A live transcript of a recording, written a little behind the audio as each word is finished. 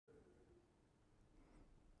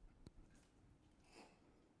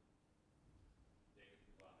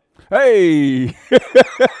Hey,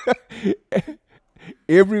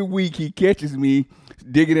 every week he catches me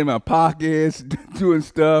digging in my pockets, doing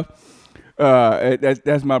stuff.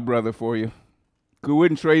 That's my brother for you.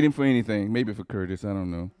 Wouldn't trade him for anything. Maybe for Curtis. I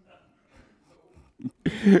don't know.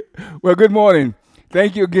 Well, good morning.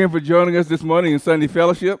 Thank you again for joining us this morning in Sunday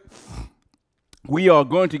Fellowship. We are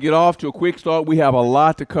going to get off to a quick start. We have a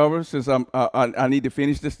lot to cover since I need to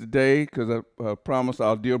finish this today because I promised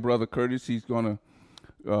our dear brother Curtis he's going to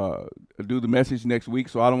do the message next week,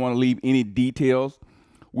 so I don't want to leave any details.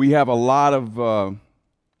 We have a lot of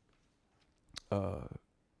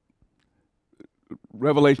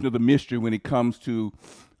revelation of the mystery when it comes to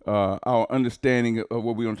our understanding of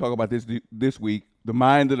what we're going to talk about this week, the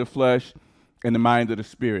mind of the flesh and the mind of the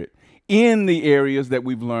spirit, in the areas that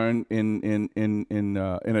we've learned in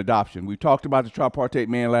adoption. We talked about the tripartite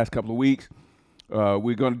man last couple of weeks.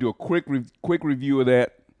 We're going to do a quick review of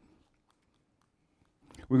that.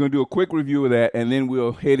 We're going to do a quick review of that, and then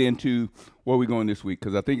we'll head into where we're going this week,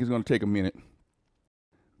 because I think it's going to take a minute.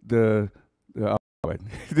 The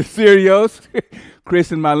Serios, Chris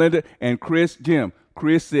and Melinda, and Jim.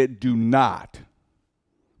 Chris said, do not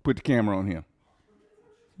put the camera on him.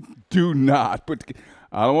 Do not put the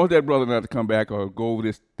I don't want that brother not to come back or go over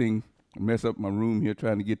this thing, mess up my room here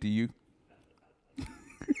trying to get to you.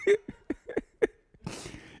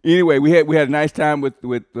 Anyway, we had a nice time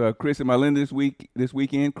with Chris and Melinda this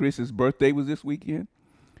weekend. Chris's birthday was this weekend,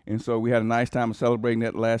 and so we had a nice time celebrating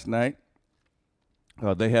that last night.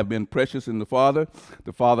 They have been precious in the Father.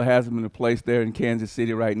 The Father has them in a place there in Kansas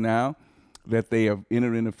City right now that they have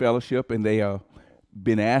entered into fellowship, and they have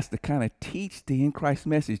been asked to kind of teach the in Christ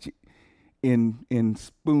message in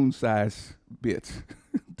spoon-sized bits,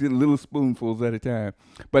 little spoonfuls at a time.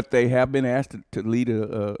 But they have been asked to lead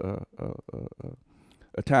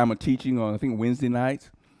a time of teaching on, I think, Wednesday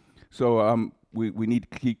nights. So we need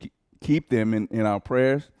to keep them in our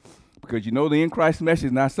prayers, because the in Christ message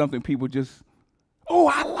is not something people just, oh,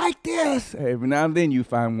 I like this. Every now and then you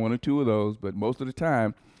find one or two of those, but most of the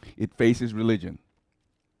time it faces religion.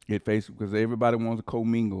 It faces, because everybody wants to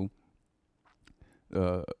commingle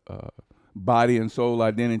body and soul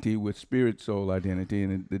identity with spirit soul identity,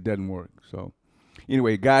 and it doesn't work. So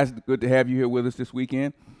anyway, guys, good to have you here with us this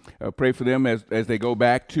weekend. Pray for them as they go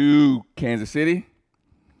back to Kansas City.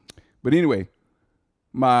 But anyway,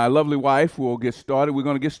 my lovely wife will get started. We're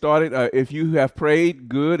going to get started. If you have prayed,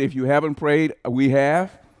 good. If you haven't prayed, we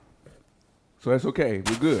have. So that's okay.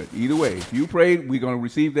 We're good. Either way, if you prayed, we're going to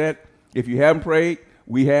receive that. If you haven't prayed,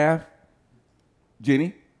 we have.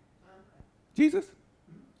 Jenny? Jesus?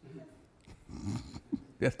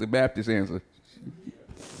 That's the Baptist answer.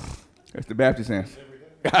 That's the Baptist answer.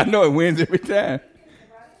 I know it wins every time.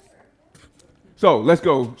 So let's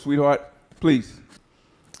go, sweetheart, please.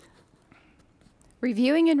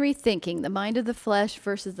 Reviewing and Rethinking, the Mind of the Flesh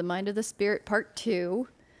versus the Mind of the Spirit, Part 2.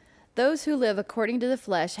 Those who live according to the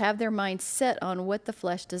flesh have their mind set on what the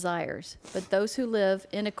flesh desires, but those who live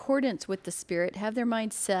in accordance with the Spirit have their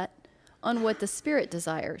mind set on what the Spirit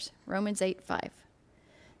desires. Romans 8:5.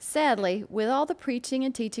 Sadly, with all the preaching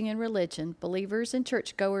and teaching in religion, believers and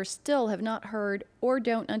churchgoers still have not heard or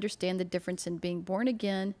don't understand the difference in being born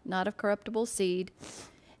again, not of corruptible seed,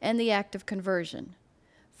 and the act of conversion.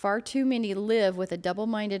 Far too many live with a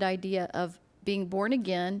double-minded idea of being born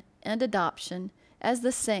again and adoption as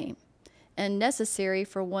the same and necessary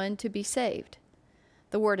for one to be saved.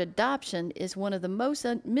 The word adoption is one of the most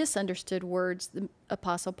misunderstood words the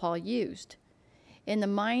Apostle Paul used. In the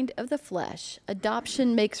mind of the flesh,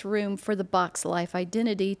 adoption makes room for the box life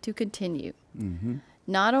identity to continue. Mm-hmm.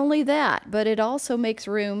 Not only that, but it also makes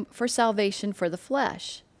room for salvation for the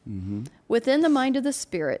flesh. Mm-hmm. Within the mind of the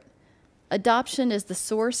Spirit, adoption is the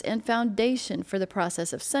source and foundation for the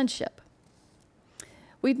process of sonship.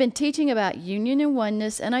 We've been teaching about union and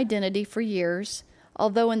oneness and identity for years,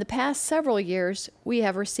 although in the past several years we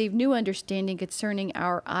have received new understanding concerning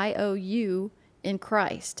our IOU in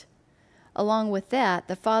Christ. Along with that,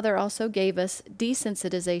 the Father also gave us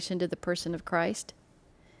desensitization to the person of Christ.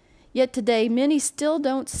 Yet today, many still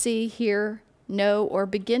don't see, hear, know, or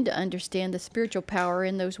begin to understand the spiritual power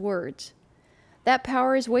in those words. That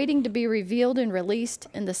power is waiting to be revealed and released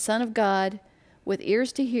in the Son of God with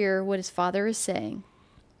ears to hear what his Father is saying.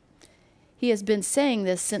 He has been saying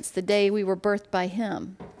this since the day we were birthed by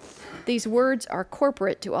him. These words are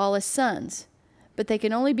corporate to all his sons, but they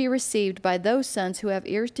can only be received by those sons who have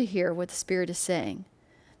ears to hear what the Spirit is saying.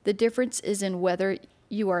 The difference is in whether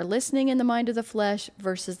you are listening in the mind of the flesh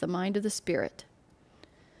versus the mind of the Spirit.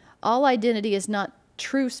 All identity is not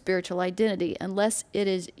true spiritual identity unless it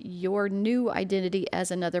is your new identity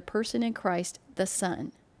as another person in Christ, the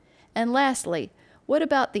Son. And lastly, What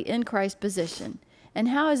about the in Christ position? And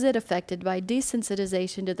how is it affected by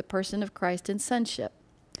desensitization to the person of Christ and sonship?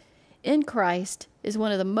 In Christ is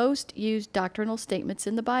one of the most used doctrinal statements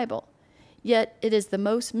in the Bible. Yet it is the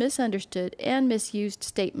most misunderstood and misused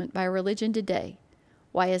statement by religion today.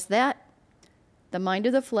 Why is that? The mind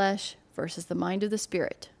of the flesh versus the mind of the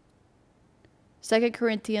spirit. 2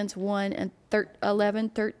 Corinthians 1 and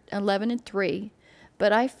 11 and 3.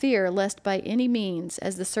 But I fear lest by any means,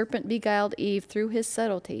 as the serpent beguiled Eve through his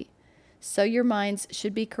subtlety, so your minds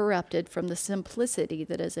should be corrupted from the simplicity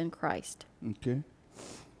that is in Christ. Okay.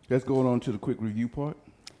 Let's go on to the quick review part.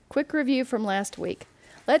 Quick review from last week.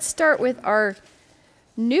 Let's start with our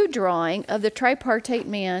new drawing of the tripartite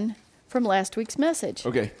man from last week's message.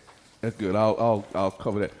 Okay, that's good. I'll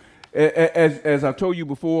cover that. As I told you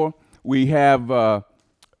before, we have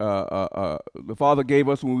the Father gave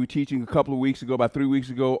us when we were teaching a couple of weeks ago, about 3 weeks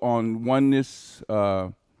ago, on oneness,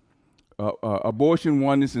 abortion,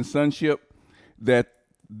 oneness, and sonship. That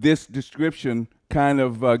this description kind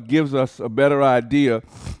of gives us a better idea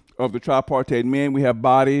of the tripartite man. We have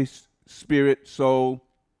body, spirit, soul.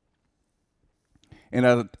 And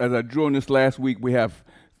as I drew on this last week, we have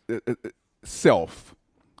self,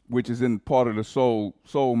 which is in part of the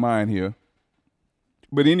soul mind here.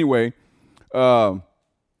 But anyway,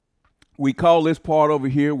 we call this part over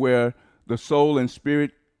here where the soul and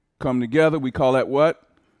spirit come together. We call that what?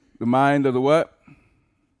 The mind of the what?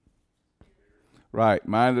 Right,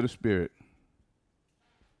 mind of the spirit.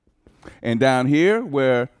 And down here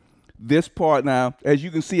where this part now, as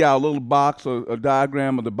you can see our little box or a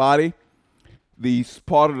diagram of the body, the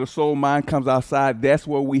part of the soul mind comes outside. That's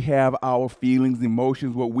where we have our feelings,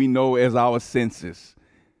 emotions, what we know as our senses.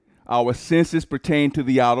 Our senses pertain to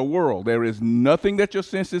the outer world. There is nothing that your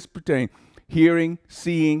senses pertain. Hearing,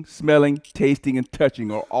 seeing, smelling, tasting, and touching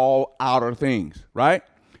are all outer things, right?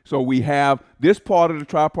 So we have this part of the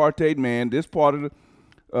tripartite man, this part of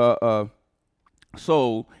the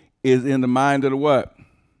soul is in the mind of the what?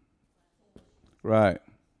 Right.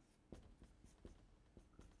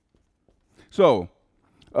 So,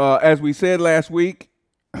 as we said last week,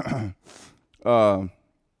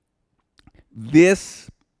 this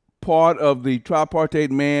part of the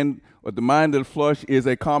tripartite man, or the mind of the flesh, is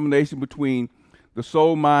a combination between the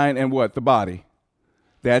soul, mind, and what? The body.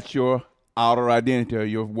 That's your outer identity, or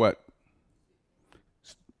your what?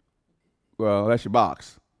 Well, that's your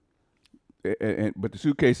box. But the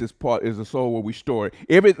suitcase is the soul where we store it.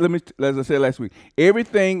 As I said last week,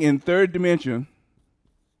 everything in third dimension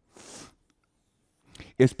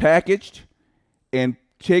is packaged and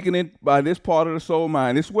taken in by this part of the soul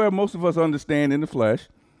mind. It's where most of us understand in the flesh,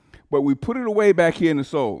 but we put it away back here in the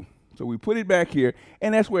soul. So we put it back here,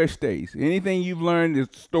 and that's where it stays. Anything you've learned is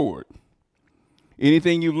stored.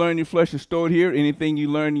 Anything you've learned in your flesh is stored here. Anything you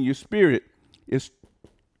learn in your spirit is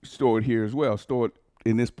stored here as well, stored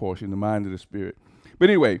in this portion, the mind of the spirit. But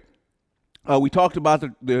anyway, we talked about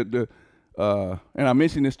and I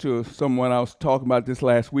mentioned this to someone. I was talking about this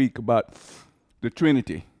last week about the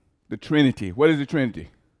Trinity. The Trinity. What is the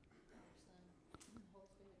Trinity?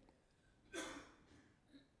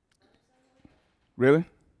 Really?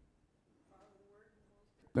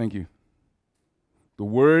 Thank you. The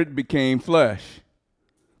Word became flesh.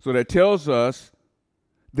 So that tells us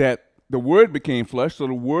that the Word became flesh, so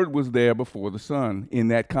the Word was there before the Son in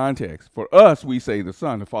that context. For us, we say the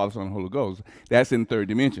Son, the Father, Son, and Holy Ghost. That's in third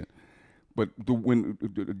dimension. But when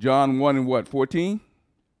John 1 and what, 14?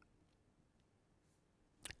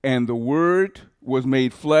 And the Word was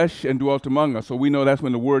made flesh and dwelt among us. So we know that's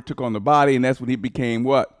when the Word took on the body, and that's when he became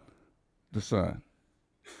what? The Son.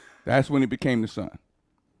 That's when he became the Son.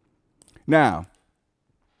 Now,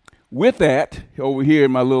 with that, over here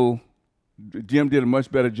in my little, Jim did a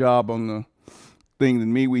much better job on the thing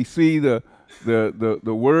than me. We see the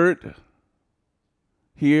Word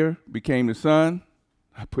here became the Son.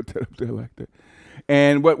 I put that up there like that.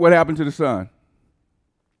 And what happened to the Son?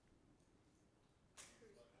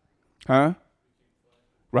 Huh?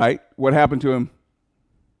 Right. What happened to him?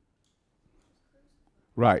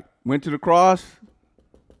 Right. Went to the cross.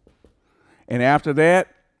 And after that,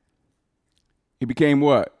 he became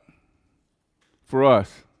what? For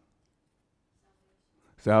us.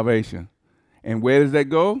 Salvation. And where does that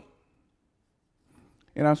go?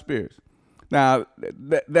 In our spirits. Now,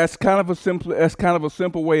 that's kind of a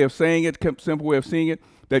simple way of saying it, simple way of seeing it,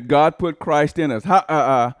 that God put Christ in us.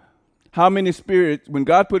 How many spirits, when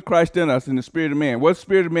God put Christ in us in the spirit of man, what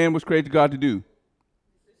spirit of man was created God to do?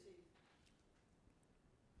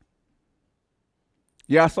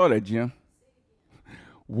 Yeah, I saw that, Jim.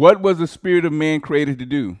 What was the spirit of man created to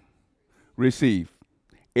do? Receive.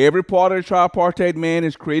 Every part of the tripartite man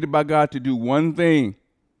is created by God to do one thing.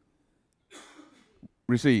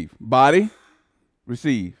 Receive. Body,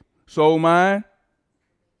 receive. Soul, mind,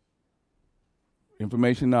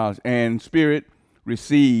 information, knowledge. And spirit,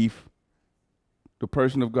 receive the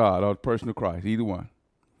person of God or the person of Christ, either one.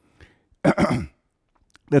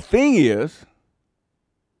 The thing is,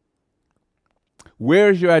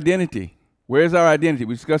 where's your identity? Where's our identity?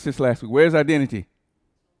 We discussed this last week. Where's identity?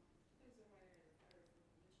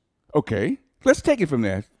 Okay, let's take it from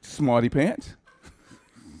there, smarty pants.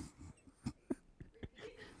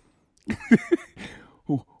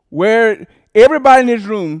 Where everybody in this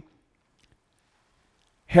room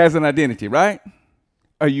has an identity, right?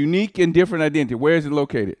 A unique and different identity. Where is it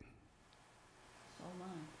located?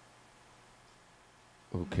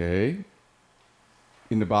 Okay.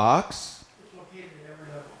 In the box? It's located at every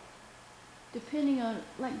level. Depending on,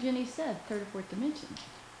 like Jenny said, third or fourth dimension.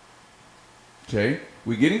 Okay.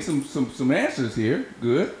 We're getting some answers here.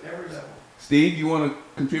 Good. Every level. Steve, you want to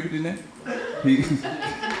contribute in that?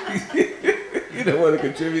 You don't want to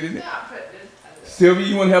contribute in that? Sylvia,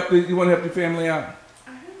 you want to help your family out?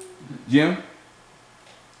 Jim?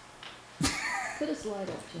 Put a slide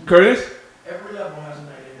up, Jim. Curtis? Every level has an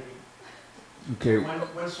identity. Okay.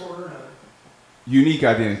 One sort or another. Unique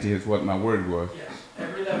identity is what my word was. Yes.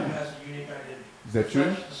 Every level has a unique identity. Is that true?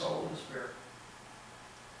 The flesh, the soul, and the spirit.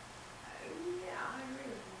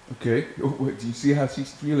 Okay. Oh, do you see how she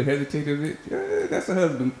really hesitated a bit? Yeah, that's her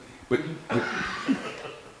husband. But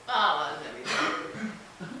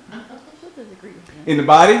in the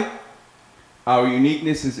body, our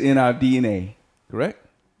uniqueness is in our DNA, correct?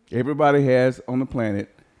 Everybody has on the planet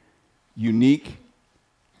unique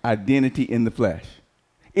identity in the flesh.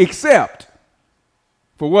 Except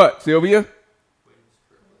for what, Sylvia?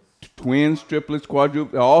 Twins, triplets,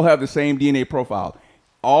 quadruplets, they all have the same DNA profile.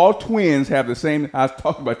 All twins have the same. I was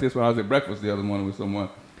talking about this when I was at breakfast the other morning with someone,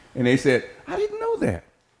 and they said, I didn't know that.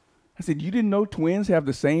 I said, you didn't know twins have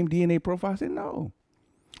the same DNA profile? I said, no.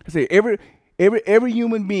 I said, every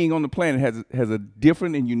human being on the planet has a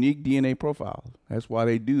different and unique DNA profile. That's why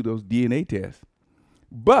they do those DNA tests.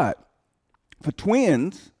 But for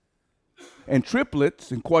twins and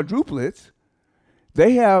triplets and quadruplets,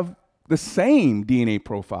 they have the same DNA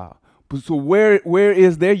profile. So where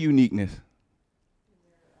is their uniqueness?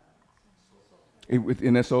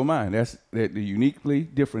 In their soul mind. They're uniquely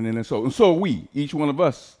different in their soul. And so are we. Each one of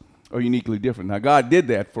us are uniquely different. Now, God did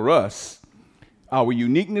that for us. Our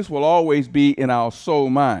uniqueness will always be in our soul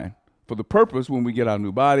mind for the purpose when we get our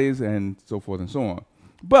new bodies and so forth and so on.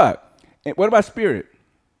 But what about spirit?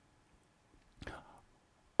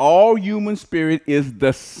 All human spirit is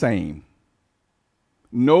the same.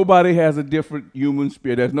 Nobody has a different human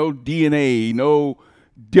spirit. There's no DNA, no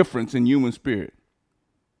difference in human spirit.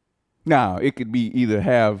 Now, it could be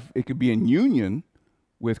in union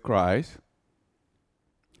with Christ,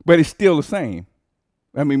 but it's still the same.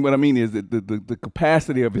 I mean, what I mean is that the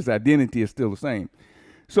capacity of his identity is still the same.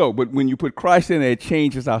 So, but when you put Christ in there, it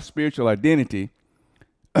changes our spiritual identity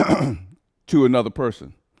to another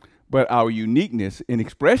person. But our uniqueness in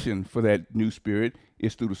expression for that new spirit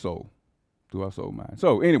is through the soul, through our soul mind.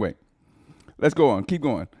 So anyway, let's go on, keep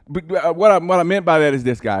going. But what I meant by that is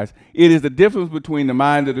this, guys. It is the difference between the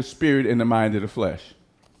mind of the spirit and the mind of the flesh.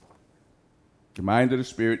 The mind of the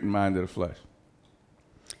spirit and mind of the flesh.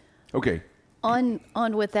 Okay. On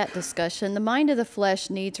with that discussion, the mind of the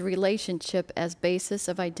flesh needs relationship as basis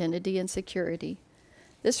of identity and security.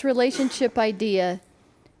 This relationship idea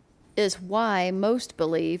is why most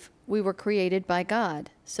believe we were created by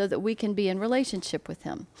God, so that we can be in relationship with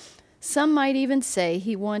him. Some might even say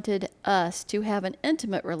he wanted us to have an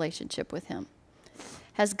intimate relationship with him.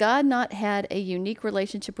 Has God not had a unique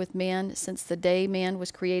relationship with man since the day man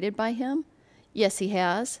was created by him? Yes, he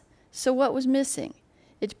has. So what was missing?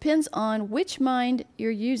 It depends on which mind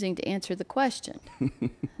you're using to answer the question.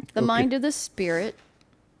 The mind of the spirit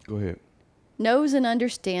Go ahead. knows and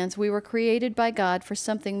understands we were created by God for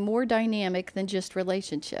something more dynamic than just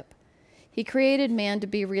relationship. He created man to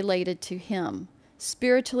be related to him,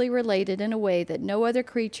 spiritually related in a way that no other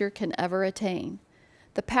creature can ever attain.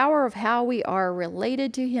 The power of how we are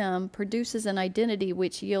related to him produces an identity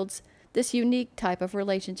which yields this unique type of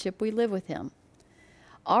relationship we live with him.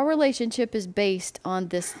 Our relationship is based on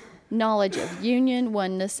this knowledge of union,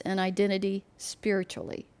 oneness, and identity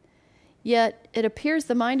spiritually. Yet, it appears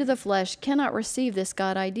the mind of the flesh cannot receive this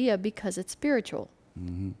God idea because it's spiritual.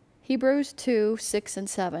 Mm-hmm. Hebrews 2, 6 and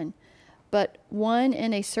 7. But one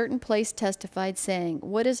in a certain place testified, saying,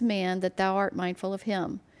 What is man that thou art mindful of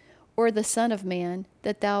him? Or the Son of Man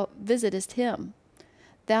that thou visitest him?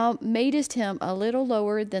 thou madest him a little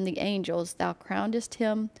lower than the angels. Thou crownedest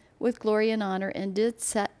him with glory and honor, and didst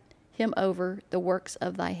set him over the works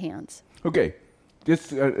of thy hands. Okay.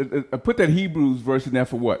 Just put that Hebrews verse in there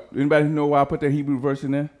for what? Anybody know why I put that Hebrew verse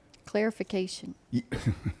in there? Clarification.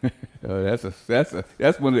 That's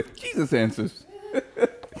one of the Jesus answers.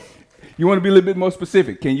 You want to be a little bit more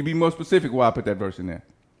specific. Can you be more specific why I put that verse in there?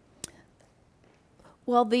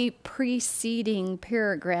 Well, the preceding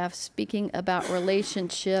paragraph speaking about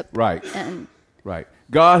relationship. Right. And Right.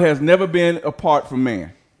 God has never been apart from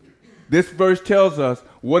man. This verse tells us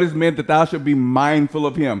what is meant that thou shalt be mindful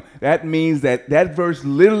of him. That means that verse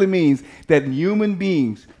literally means that human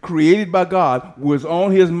beings created by God was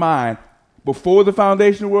on his mind before the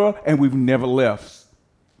foundation of the world, and we've never left.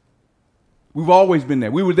 We've always been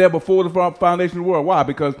there. We were there before the foundation of the world. Why?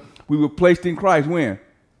 Because we were placed in Christ when?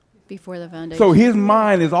 Before the foundation. So his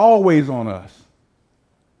mind is always on us.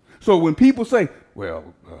 So when people say,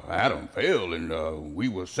 well, Adam fell and we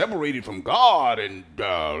were separated from God and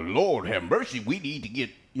Lord have mercy, we need to get,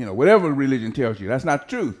 whatever religion tells you, that's not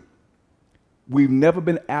true. We've never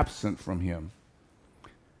been absent from him.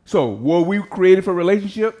 So were we created for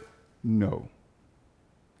relationship? No.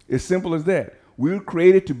 It's simple as that. We were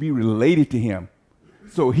created to be related to him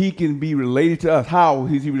so he can be related to us. How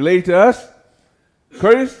is he related to us?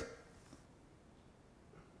 Curtis?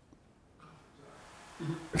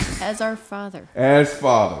 As our Father. As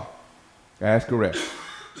Father. That's correct.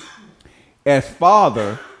 As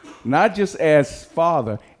Father, not just as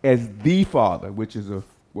Father, as the Father, which is a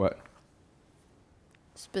what?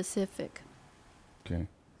 Specific. Okay. I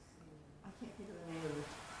can't think of the name of it.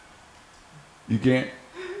 You can't?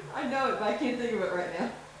 I know it, but I can't think of it right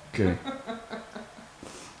now. Okay.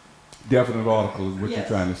 Definite article is what Yes.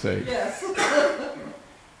 you're trying to say. Yes.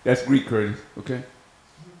 That's Greek, Curtis, okay?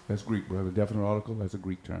 That's Greek, brother. Definite article, that's a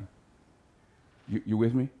Greek term. You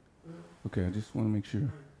with me? Okay, I just want to make sure.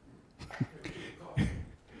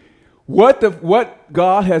 What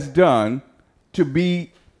God has done to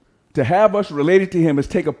have us related to him is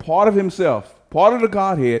take a part of himself, part of the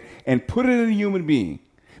Godhead, and put it in a human being.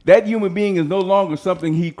 That human being is no longer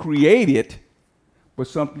something he created, but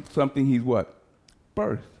something he's what?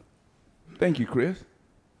 Birthed. Thank you, Chris.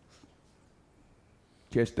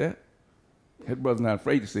 Catch that? That brother's not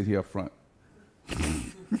afraid to sit here up front.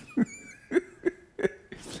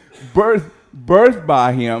 Birthed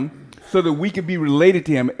by him so that we can be related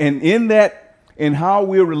to him. And in how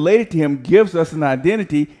we're related to him gives us an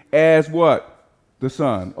identity as what? The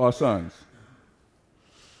son or sons.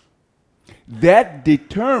 That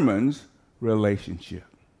determines relationship.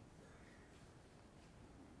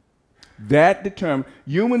 That determines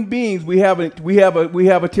human beings. We have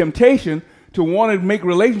a temptation to want to make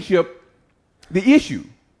relationship the issue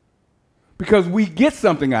because we get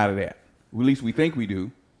something out of that. At least we think we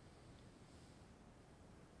do.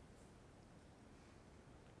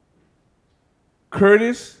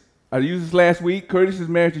 Curtis, I used this last week. Curtis is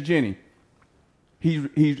married to Jenny.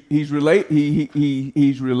 He's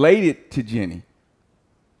related to Jenny,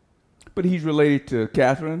 but he's related to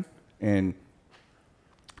Catherine and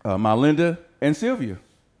Melinda and Sylvia.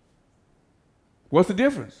 What's the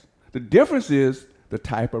difference? The difference is the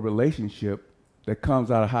type of relationship that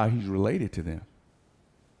comes out of how he's related to them.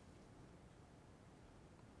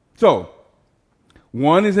 So,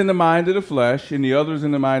 one is in the mind of the flesh, and the other is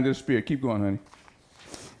in the mind of the spirit. Keep going, honey.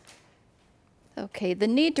 Okay, the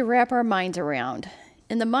need to wrap our minds around.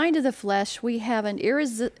 In the mind of the flesh, we have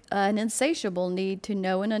an insatiable need to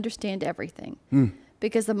know and understand everything,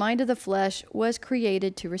 because the mind of the flesh was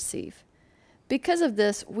created to receive. Because of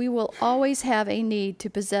this, we will always have a need to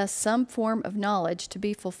possess some form of knowledge to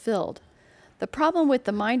be fulfilled. The problem with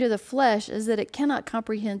the mind of the flesh is that it cannot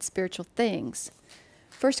comprehend spiritual things.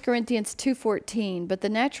 1 Corinthians 2:14, but the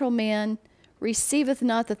natural man receiveth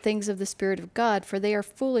not the things of the Spirit of God, for they are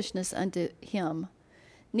foolishness unto him.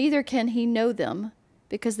 Neither can he know them,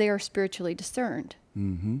 because they are spiritually discerned.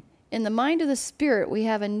 Mm-hmm. In the mind of the Spirit, we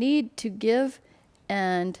have a need to give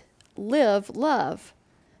and live love.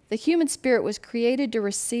 The human spirit was created to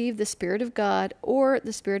receive the Spirit of God or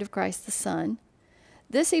the Spirit of Christ the Son.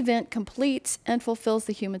 This event completes and fulfills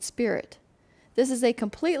the human spirit. This is a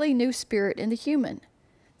completely new spirit in the human.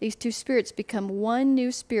 These two spirits become one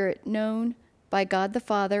new spirit known by God the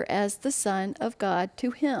Father as the Son of God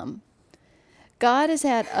to him. God has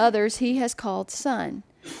had others he has called Son.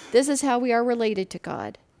 This is how we are related to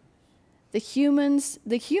God. The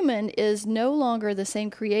human is no longer the same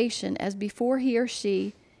creation as before he or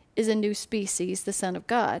she is a new species, the Son of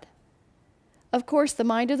God. Of course, the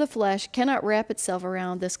mind of the flesh cannot wrap itself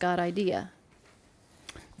around this God idea.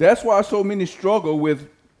 That's why so many struggle with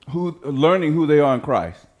learning who they are in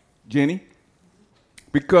Christ. Jenny?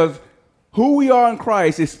 Because who we are in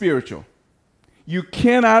Christ is spiritual. You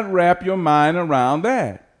cannot wrap your mind around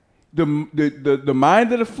that. The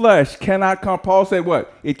mind of the flesh cannot, Paul said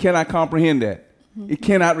what? It cannot comprehend that. Mm-hmm. It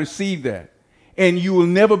cannot receive that. And you will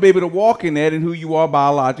never be able to walk in that in who you are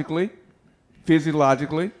biologically,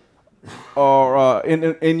 physiologically, or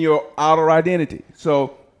in your outer identity.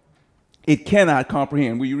 So it cannot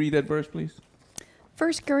comprehend. Will you read that verse, please?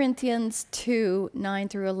 1 Corinthians 2, 9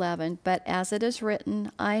 through 11. But as it is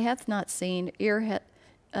written, eye hath not seen,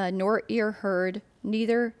 nor ear heard,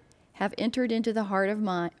 neither have entered into the heart of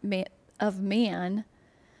man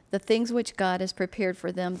the things which God has prepared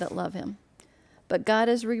for them that love him. But God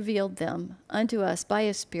has revealed them unto us by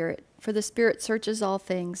his Spirit. For the Spirit searches all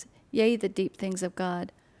things, yea, the deep things of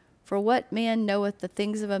God. For what man knoweth the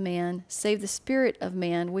things of a man, save the spirit of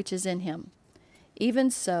man which is in him?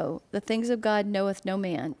 Even so, the things of God knoweth no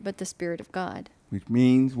man, but the Spirit of God. Which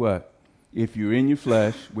means what? If you're in your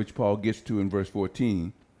flesh, which Paul gets to in verse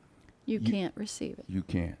 14, you can't receive it. You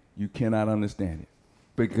can't. You cannot understand it.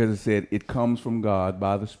 Because it said it comes from God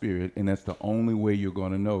by the Spirit, and that's the only way you're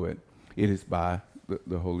going to know it. It is by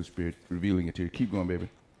the Holy Spirit revealing it to you. Keep going, baby.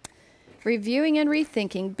 Reviewing and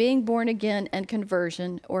rethinking, being born again and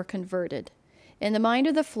conversion or converted. In the mind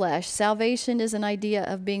of the flesh, salvation is an idea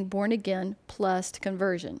of being born again plus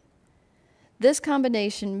conversion. This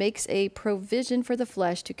combination makes a provision for the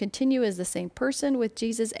flesh to continue as the same person with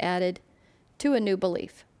Jesus added to a new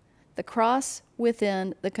belief. The cross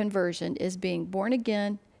within the conversion is being born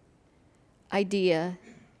again idea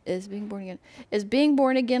is being born again. Being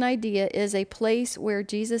born again idea is a place where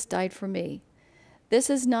Jesus died for me. This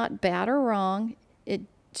is not bad or wrong.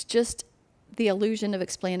 It's just the illusion of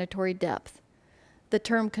explanatory depth. The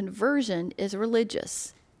term conversion is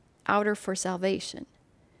religious, outer for salvation.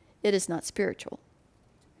 It is not spiritual.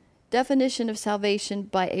 Definition of salvation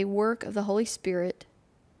by a work of the Holy Spirit,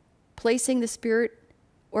 placing the Spirit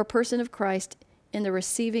or person of Christ in the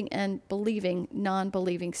receiving and believing,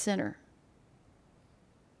 non-believing sinner.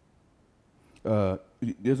 You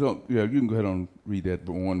can go ahead and read that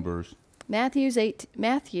one verse. Matthew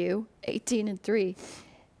 18 and 3.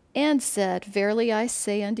 And said, Verily I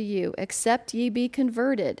say unto you, except ye be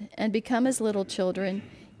converted, and become as little children,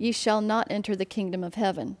 ye shall not enter the kingdom of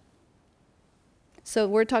heaven. So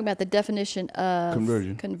we're talking about the definition of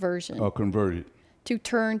conversion. Oh, converted. To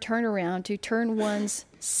turn around, to turn one's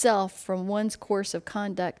self from one's course of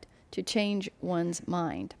conduct, to change one's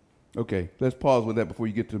mind. Okay, let's pause with that before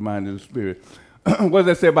you get to the mind of the Spirit. What does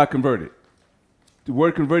that say about converted? The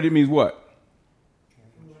word converted means what?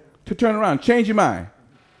 To turn around, change your mind.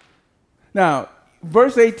 Now,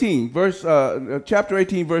 chapter 18, verse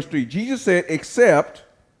 3, Jesus said, except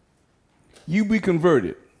you be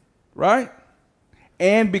converted, right?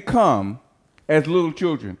 And become as little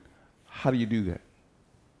children. How do you do that?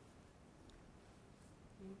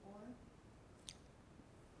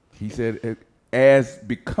 He said,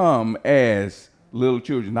 become as little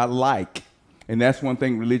children, not like. And that's one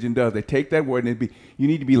thing religion does. They take that word and you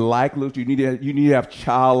need to be like little children. You need to have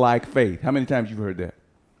childlike faith. How many times you've heard that?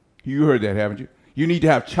 You heard that, haven't you? You need to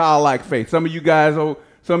have childlike faith. Some of you guys that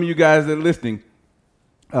are listening,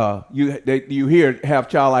 you hear have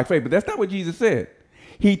childlike faith, but that's not what Jesus said.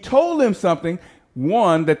 He told them something,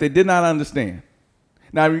 one, that they did not understand.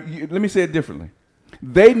 Now, let me say it differently.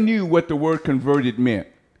 They knew what the word converted meant,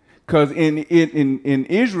 because in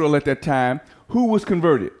Israel at that time, who was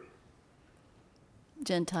converted?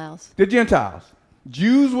 Gentiles. The Gentiles.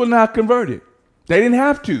 Jews were not converted. They didn't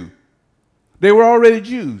have to. They were already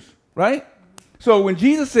Jews, right? So when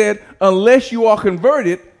Jesus said, unless you are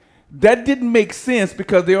converted, that didn't make sense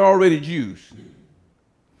because they're already Jews.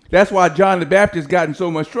 That's why John the Baptist got in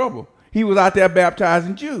so much trouble. He was out there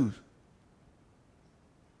baptizing Jews.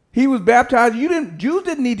 He was baptized. Jews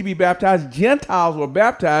didn't need to be baptized. Gentiles were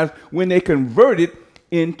baptized when they converted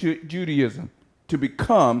into Judaism to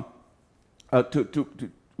become,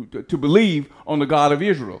 to believe on the God of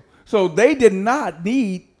Israel. So they did not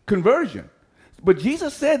need conversion. But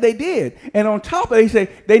Jesus said they did. And on top of it, he said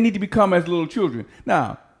they need to become as little children.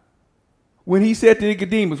 Now, when he said to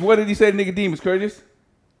Nicodemus, what did he say to Nicodemus, Curtis?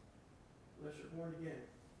 Unless you're born again.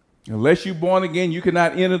 Unless you're born again, you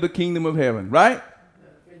cannot enter the kingdom of heaven, right?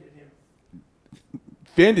 That offended him.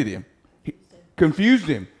 Offended him. Confused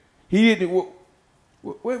him. He didn't,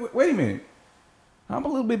 wait a minute. I'm a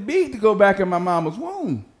little bit big to go back in my mama's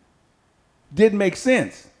womb. Didn't make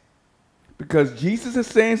sense. Because Jesus is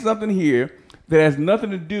saying something here that has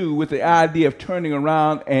nothing to do with the idea of turning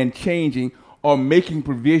around and changing or making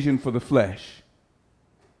provision for the flesh.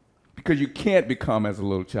 Because you can't become as a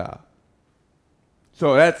little child.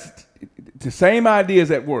 So that's the same ideas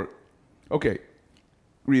at work. Okay,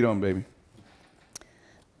 read on, baby.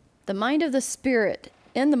 The mind of the Spirit.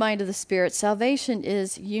 In the mind of the Spirit, salvation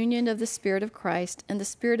is union of the Spirit of Christ and the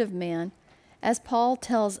Spirit of man, as Paul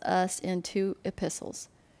tells us in 2 epistles.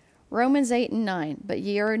 Romans 8 and 9, but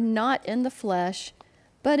ye are not in the flesh,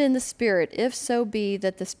 but in the Spirit, if so be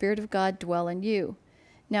that the Spirit of God dwell in you.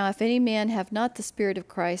 Now if any man have not the Spirit of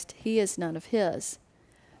Christ, he is none of his.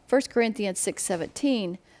 1 Corinthians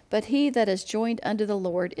 6:17, but he that is joined unto the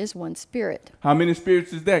Lord is one spirit. How many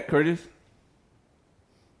spirits is that, Curtis?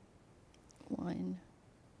 One.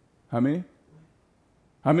 How many?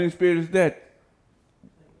 How many spirits is that,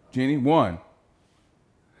 Jenny? One.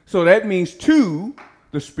 So that means 2,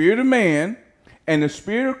 the spirit of man and the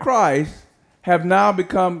spirit of Christ have now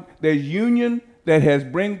become their union that has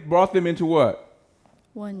brought them into what?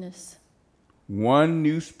 Oneness. One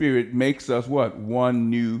new spirit makes us what? One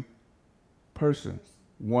new person.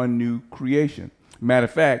 One new creation. Matter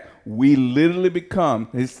of fact, we literally become,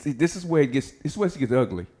 this is where it gets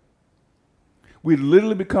ugly. We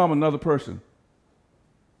literally become another person.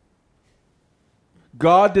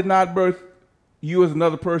 God did not birth you as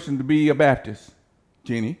another person to be a Baptist,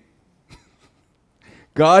 Jeannie.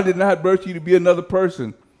 God did not birth you to be another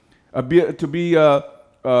person, to be a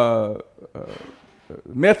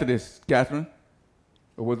Methodist, Catherine.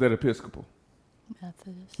 Or was that Episcopal?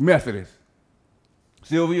 Methodist.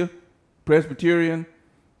 Sylvia, Presbyterian,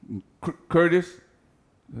 Curtis,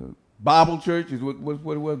 Bible Church is what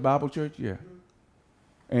it was, Bible Church? Yeah.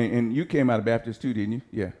 And you came out of Baptist too, didn't you?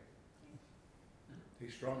 Yeah. He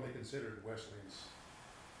strongly considered Wesleyans.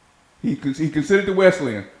 He considered the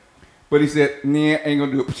Wesleyan, but he said, nah, ain't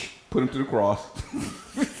gonna do it. Put him to the cross.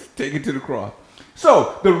 Take it to the cross.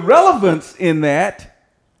 So the relevance in that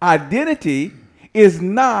identity is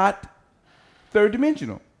not third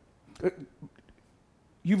dimensional.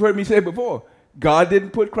 You've heard me say it before. God didn't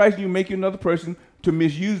put Christ in you, make you another person to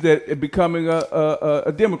misuse that at becoming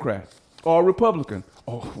a Democrat or a Republican.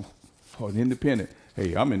 Oh, an independent.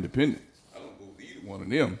 Hey, I'm independent. I don't go with either one of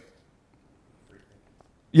them.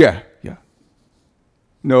 Yeah.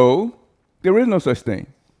 No, there is no such thing.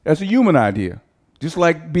 That's a human idea. Just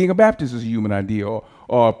like being a Baptist is a human idea, or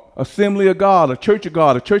Assembly of God, a Church of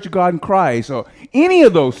God in Christ, or any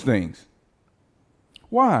of those things.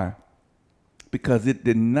 Why? Because it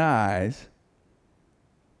denies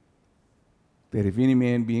that if any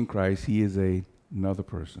man be in Christ, he is another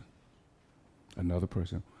person. Another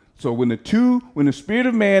person. So when the spirit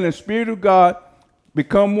of man and the spirit of God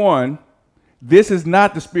become one, this is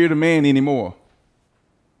not the spirit of man anymore.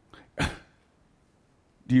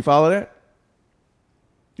 Do you follow that?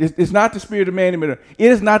 It's not the spirit of man anymore. It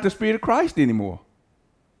is not the spirit of Christ anymore.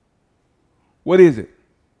 What is it?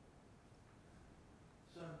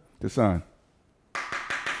 The Son.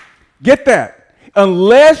 Get that.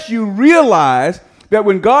 Unless you realize that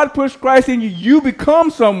when God puts Christ in you, you become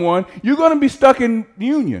someone, you're going to be stuck in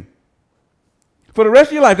union. For the rest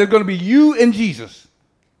of your life, there's going to be you and Jesus.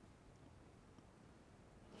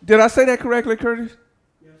 Did I say that correctly, Curtis?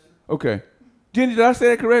 Yes, sir. Okay. Jenny, did I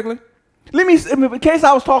say that correctly? In case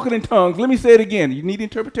I was talking in tongues, let me say it again. You need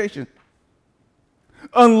interpretation.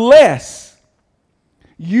 Unless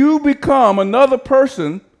you become another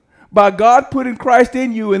person by God putting Christ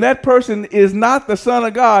in you, and that person is not the Son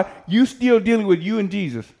of God, you still dealing with you and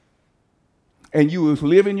Jesus. And you will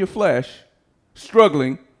live in your flesh,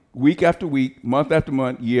 struggling week after week, month after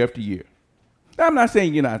month, year after year. Now, I'm not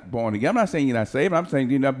saying you're not born again. I'm not saying you're not saved. I'm saying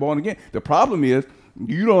you're not born again. The problem is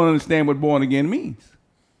you don't understand what born again means.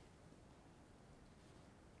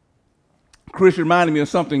 Chris reminded me of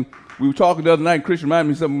something. We were talking the other night. Chris reminded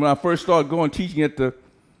me of something when I first started teaching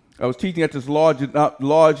I was teaching at this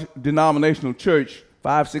large denominational church,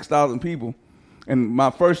 5,000-6,000 people. And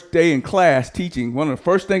my first day in class teaching, one of the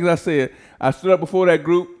first things I said, I stood up before that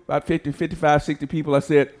group, about 50, 55, 60 people. I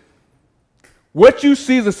said, what you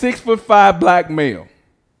see is a 6'5" black male.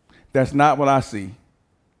 That's not what I see.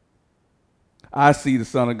 I see the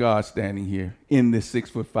Son of God standing here in this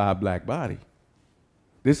 6'5" black body.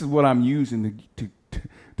 This is what I'm using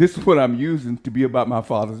this is what I'm using to be about my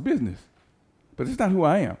Father's business. But it's not who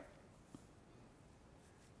I am.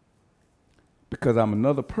 Because I'm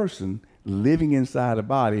another person living inside a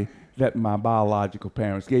body that my biological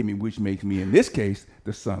parents gave me, which makes me, in this case,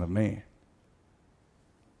 the Son of Man.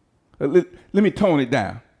 Let me tone it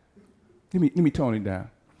down. Let me tone it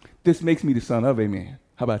down. This makes me the son of a man.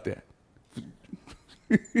 How about that?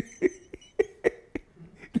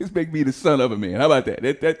 This makes me the son of a man. How about that?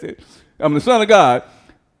 That's it. I'm the son of God,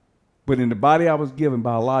 but in the body I was given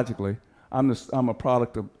biologically, I'm a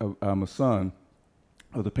product of I'm a son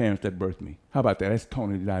of the parents that birthed me. How about that? That's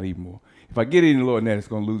toning it out even more. If I get any lower than that, it's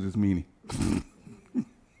going to lose its meaning.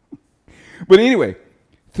 But anyway,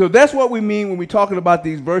 so that's what we mean when we're talking about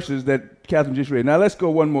these verses that Catherine just read. Now let's go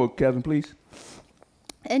one more, Catherine, please.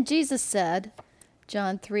 And Jesus said,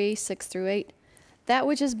 John 3, 6 through 8, that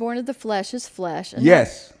which is born of the flesh is flesh.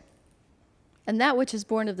 Yes. And that which is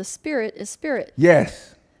born of the Spirit is spirit.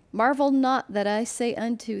 Yes. Marvel not that I say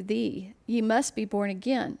unto thee, ye must be born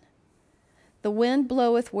again. The wind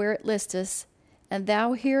bloweth where it listeth, and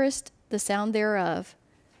thou hearest the sound thereof,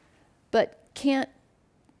 but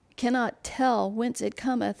cannot tell whence it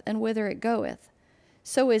cometh and whither it goeth.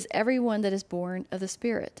 So is every one that is born of the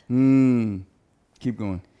Spirit. Keep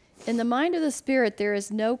going. In the mind of the Spirit there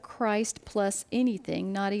is no Christ plus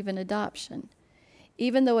anything, not even adoption.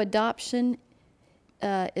 Even though adoption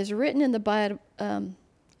is written in the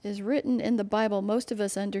Bible, most of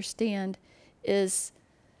us understand is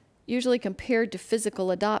usually compared to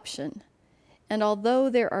physical adoption. And although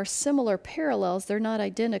there are similar parallels, they're not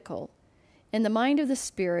identical. In the mind of the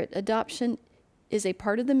Spirit, adoption is a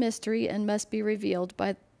part of the mystery and must be revealed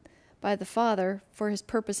by the Father for his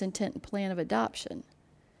purpose, intent, and plan of adoption.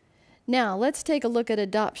 Now, let's take a look at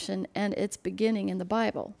adoption and its beginning in the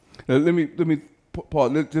Bible. Now, let me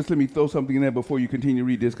pause. Let me throw something in there before you continue to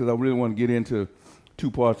read this, because I really want to get into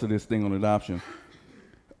two parts of this thing on adoption.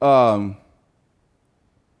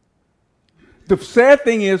 The sad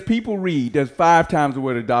thing is, people read, there's 5 times the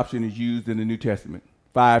word adoption is used in the New Testament.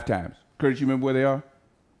 5 times. Curtis, you remember where they are?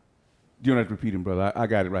 You don't have to repeat them, brother. I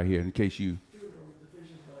got it right here in case you... 2 in Romans,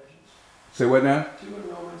 Ephesians, Galatians. Say what now? 2 in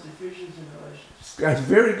Romans, Ephesians, and Galatians. That's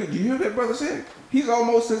very good. Do you hear what that brother said? He's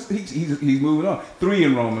almost, he's moving on. 3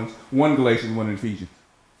 in Romans, 1 Galatians, 1 in Ephesians.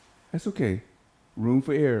 That's okay. Room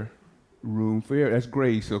for error. Room for error. That's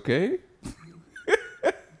grace, okay?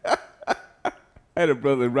 I had a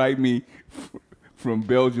brother write me from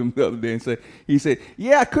Belgium the other day and he said,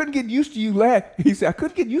 yeah, I couldn't get used to you laugh. He said, I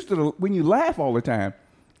couldn't get used to when you laugh all the time.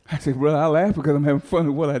 I said, brother, I laugh because I'm having fun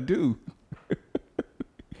with what I do.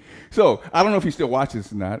 So I don't know if he still watches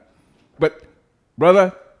this or not, but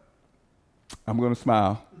brother, I'm going to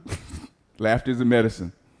smile. Laughter is a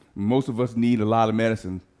medicine. Most of us need a lot of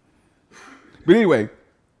medicine. But anyway,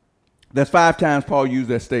 that's 5 times Paul used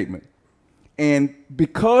that statement. And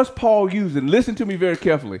because Paul used it, listen to me very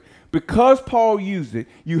carefully. Because Paul used it,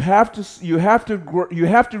 you have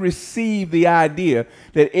to receive the idea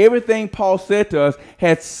that everything Paul said to us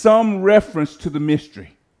had some reference to the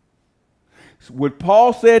mystery. What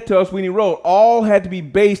Paul said to us when he wrote all had to be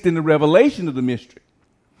based in the revelation of the mystery.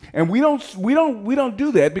 And we don't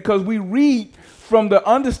do that because we read from the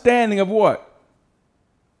understanding of what?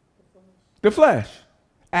 The flesh.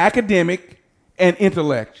 Academic and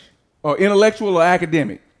intellect. Or intellectual or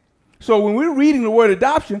academic. So when we're reading the word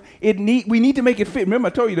adoption, we need to make it fit. Remember, I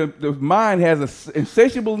told you the mind has an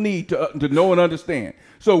insatiable need to know and understand.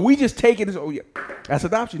 So we just take it as, oh yeah, that's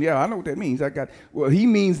adoption. Yeah, I know what that means. Well, he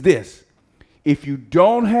means this. If you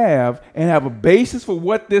don't have a basis for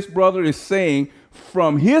what this brother is saying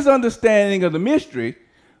from his understanding of the mystery,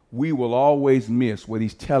 we will always miss what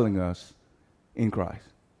he's telling us in Christ.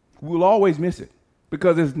 We'll always miss it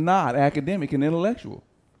because it's not academic and intellectual.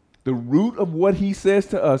 The root of what he says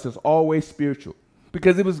to us is always spiritual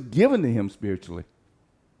because it was given to him spiritually.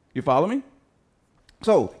 You follow me?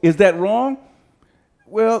 So, is that wrong?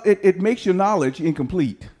 Well, it makes your knowledge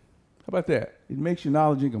incomplete. How about that? It makes your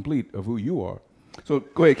knowledge incomplete of who you are. So,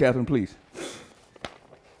 go ahead, Catherine, please.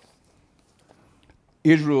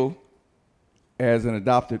 Israel as an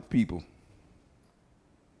adopted people.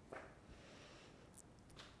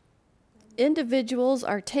 Individuals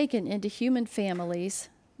are taken into human families.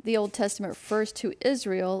 The Old Testament refers to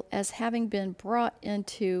Israel as having been brought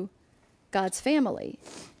into God's family.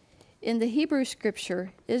 In the Hebrew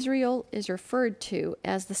scripture, Israel is referred to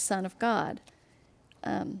as the son of God.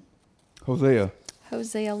 Hosea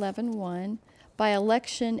 11:1. By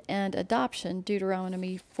election and adoption,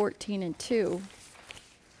 Deuteronomy 14:2.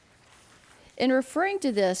 In referring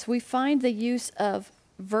to this, we find the use of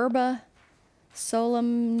verba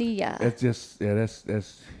solemnia.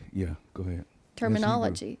 Go ahead.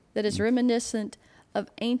 Terminology that is reminiscent of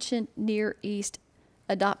ancient Near East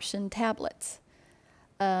adoption tablets.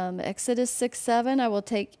 Exodus 6:7, I will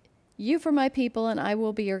take you for my people and I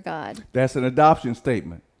will be your God. That's an adoption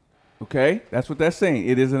statement. Okay? That's what that's saying.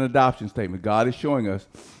 It is an adoption statement. God is showing us,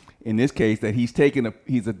 in this case, that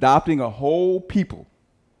he's adopting a whole people.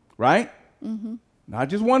 Right? Mm-hmm. Not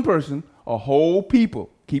just one person, a whole people.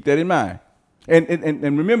 Keep that in mind.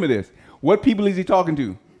 And remember this. What people is he talking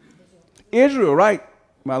to? Israel, right,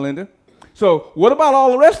 my Linda? So what about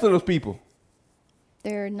all the rest of those people?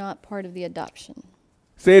 They're not part of the adoption.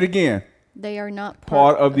 Say it again. They are not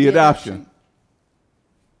Part of the adoption.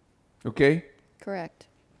 Okay? Correct.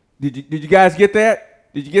 Did you guys get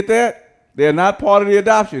that? Did you get that? They're not part of the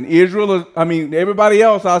adoption. Everybody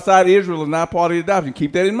else outside Israel is not part of the adoption.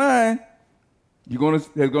 Keep that in mind.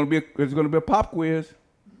 There's gonna be a pop quiz.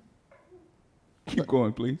 Keep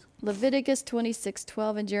going, please. Leviticus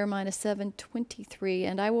 26:12 and Jeremiah 7:23.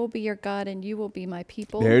 And I will be your God, and you will be my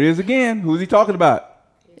people. There it is again. Who's he talking about?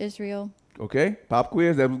 Israel. Okay, pop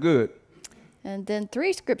quiz. That was good. And then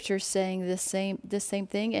 3 scriptures saying this same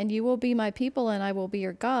thing. And you will be my people, and I will be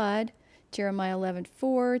your God. Jeremiah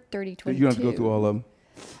 11:4, 30:22. You don't have to go through all of them.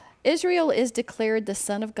 Israel is declared the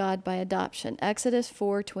son of God by adoption. Exodus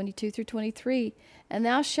 4:22 through 23. And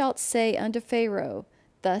thou shalt say unto Pharaoh,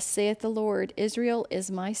 thus saith the Lord, Israel is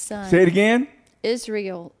my son. Say it again.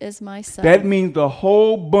 Israel is my son. That means the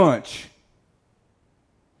whole bunch.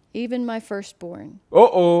 Even my firstborn.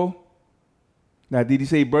 Uh-oh. Now, did he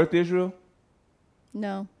say birth Israel?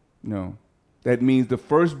 No. No. That means the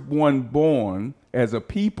first one born as a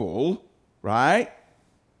people, right?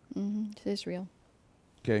 Mm-hmm. It's Israel.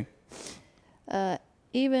 Okay.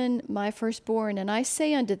 Even my firstborn. And I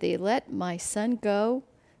say unto thee, let my son go,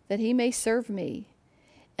 that he may serve me.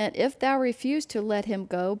 And if thou refuse to let him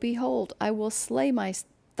go, behold, I will slay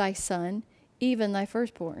thy son, even thy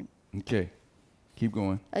firstborn. Okay. Keep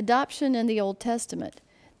going. Adoption in the Old Testament.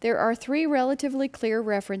 There are 3 relatively clear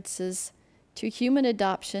references to human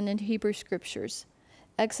adoption in Hebrew Scriptures.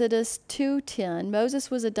 Exodus 2:10,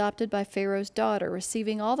 Moses was adopted by Pharaoh's daughter,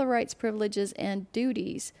 receiving all the rights, privileges, and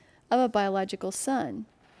duties of a biological son,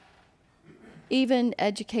 even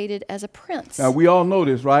educated as a prince. Now, we all know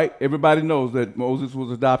this, right? Everybody knows that Moses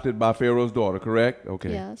was adopted by Pharaoh's daughter, correct?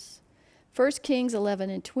 Okay. Yes. 1 Kings 11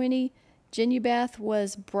 and 20, Genubath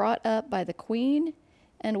was brought up by the queen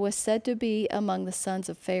and was said to be among the sons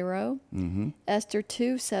of Pharaoh. Mm-hmm. Esther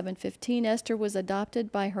 2:7-15, Esther was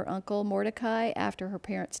adopted by her uncle Mordecai after her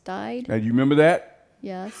parents died. Now, you remember that?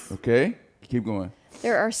 Yes. Okay. Keep going.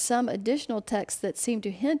 There are some additional texts that seem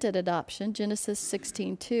to hint at adoption. Genesis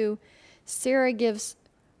 16:2, Sarah gives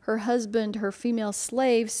her husband her female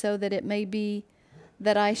slave so that it may be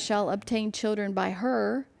that I shall obtain children by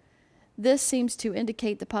her. This seems to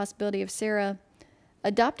indicate the possibility of Sarah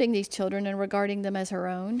adopting these children and regarding them as her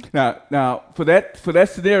own. Now, for that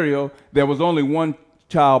scenario, there was only one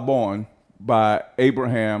child born by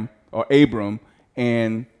Abram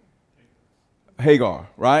and Hagar,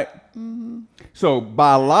 right? Mm-hmm. So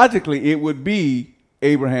biologically, it would be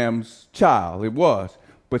Abraham's child. It was,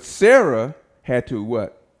 but Sarah had to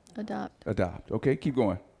what? Adopt. Okay, keep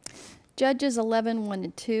going. Judges 11:1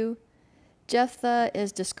 and 2. Jephthah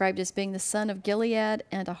is described as being the son of Gilead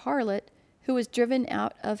and a harlot who was driven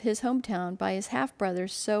out of his hometown by his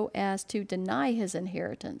half-brothers so as to deny his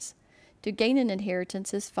inheritance. To gain an inheritance,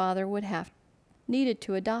 his father would have needed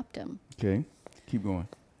to adopt him. Okay, keep going.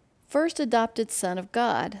 First adopted son of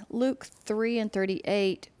God, Luke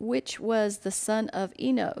 3:38, which was the son of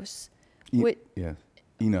Enos. Yes,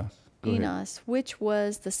 Enos. Go ahead. Enos, which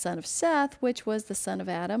was the son of Seth, which was the son of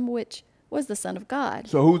Adam, which was the son of God.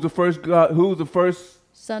 So who's the first God? Who's the first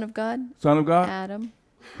Son of God? son of God? Adam.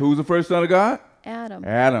 Who's the first son of God? Adam.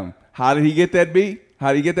 Adam. How did he get that be?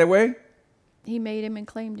 How did he get that way? He made him and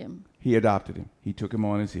claimed him. He adopted him. He took him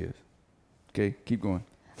on as his. Okay, keep going.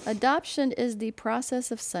 Adoption is the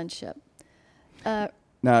process of sonship.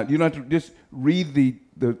 Now, you don't have to just read the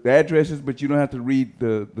addresses, but you don't have to read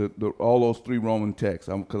the all those 3 Roman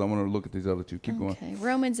texts, because I want to look at these other 2. Keep going. Okay.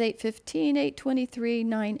 Romans 8:15, 8:23,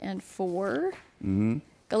 9 and 4. Mm-hmm.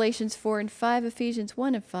 Galatians 4 and 5, Ephesians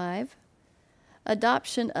 1 and 5.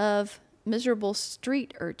 Adoption of miserable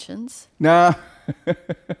street urchins. Now,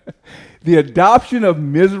 the adoption of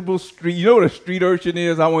miserable street. You know what a street urchin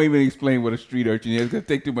is? I won't even explain what a street urchin is. It's going to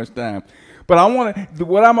take too much time. But I want to.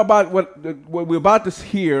 What we're about to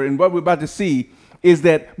hear and what we're about to see is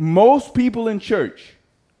that most people in church,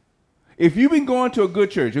 if you've been going to a good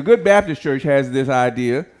church, a good Baptist church has this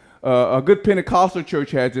idea, a good Pentecostal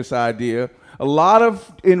church has this idea. A lot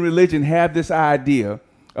of in religion have this idea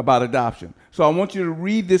about adoption. So I want you to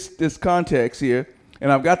read this context here,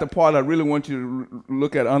 and I've got the part I really want you to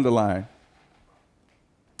look at underline.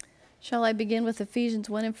 Shall I begin with Ephesians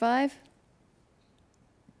 1 and 5?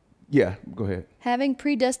 Yeah, go ahead. Having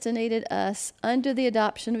predestinated us unto the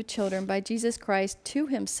adoption of children by Jesus Christ to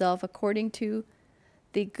himself according to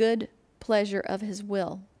the good pleasure of his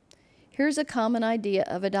will. Here's a common idea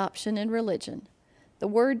of adoption in religion. The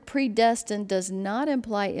word predestined does not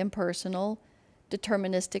imply impersonal,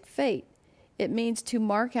 deterministic fate. It means to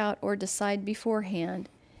mark out or decide beforehand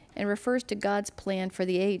and refers to God's plan for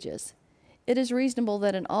the ages. It is reasonable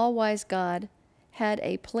that an all-wise God had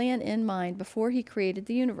a plan in mind before he created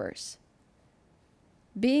the universe.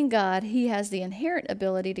 Being God, he has the inherent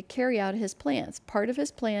ability to carry out his plans. Part of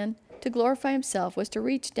his plan to glorify himself was to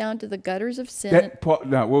reach down to the gutters of sin.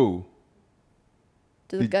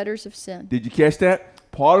 Gutters of sin. Did you catch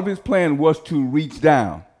that? Part of his plan was to reach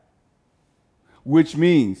down, which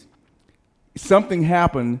means something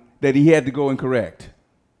happened that he had to go and correct.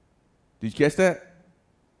 Did you catch that?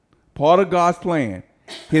 Part of God's plan.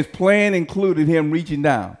 His plan included him reaching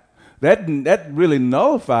down. That really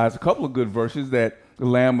nullifies a couple of good verses that the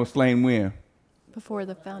Lamb was slain when? Before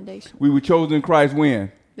the foundation. We were chosen in Christ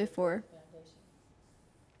when? Before.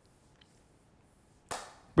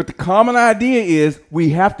 But the common idea is we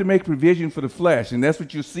have to make provision for the flesh, and that's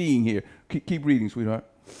what you're seeing here. Keep reading, sweetheart.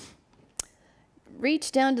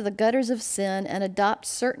 Reach down to the gutters of sin and adopt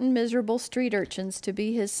certain miserable street urchins to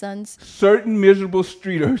be his sons. Certain miserable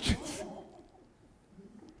street urchins.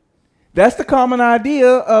 That's the common idea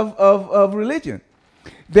of religion.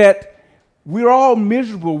 That we're all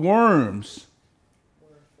miserable worms.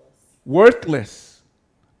 Worthless.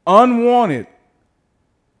 Unwanted.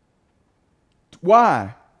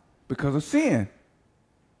 Why? Because of sin.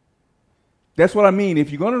 That's what I mean.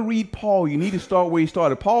 If you're going to read Paul, you need to start where he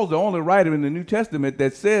started. Paul's the only writer in the New Testament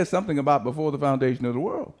that says something about before the foundation of the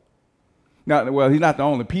world. Now, well, he's not the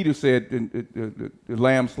only. Peter said the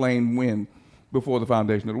lamb slain when? Before the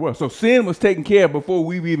foundation of the world. So sin was taken care of before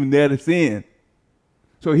we were even there to sin.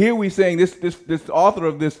 So here we're saying this author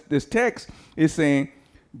of this text is saying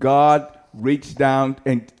God reached down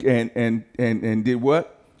and did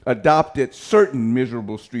what? Adopted certain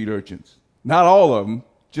miserable street urchins. Not all of them,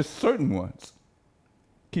 just certain ones.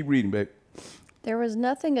 Keep reading, babe. There was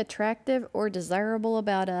nothing attractive or desirable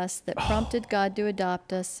about us that prompted God to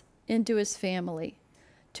adopt us into his family.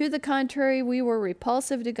 To the contrary, we were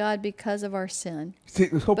repulsive to God because of our sin. See,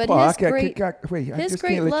 But his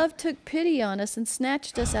great love took pity on us and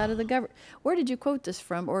snatched us out of the government. Where did you quote this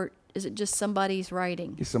from? Or is it just somebody's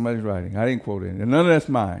writing? It's somebody's writing. I didn't quote it. And none of that's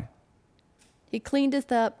mine. He cleaned us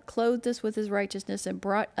up, clothed us with his righteousness, and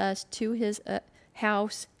brought us to his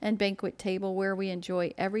house and banquet table where we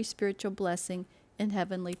enjoy every spiritual blessing in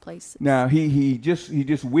heavenly places. Now, he just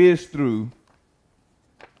whizzed through.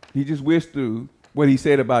 He just whizzed through what he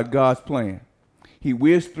said about God's plan. He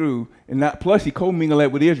whizzed through, and plus he commingled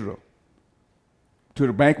that with Israel to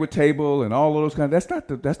the banquet table and all of those kinds. That's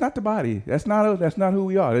not the body. That's not who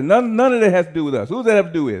we are. And none of that has to do with us. Who does that have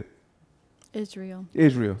to do with? Israel.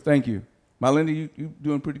 Israel. Thank you, Melinda. You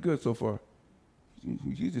doing pretty good so far.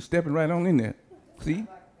 You just stepping right on in there. See?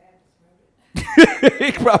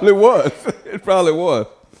 It probably was. It probably was.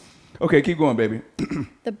 Okay, keep going, baby.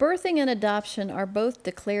 The birthing and adoption are both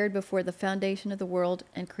declared before the foundation of the world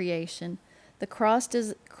and creation. The cross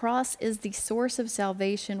is the source of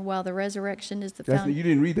salvation, while the resurrection is the foundation. You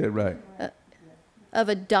didn't read that right. Of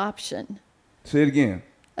adoption. Say it again.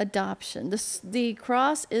 Adoption. The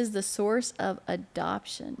cross is the source of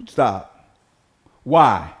adoption. Stop.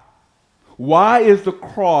 Why? Why is the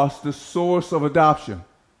cross the source of adoption?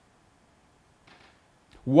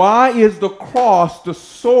 Why is the cross the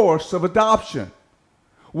source of adoption?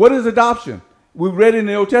 What is adoption? We read it in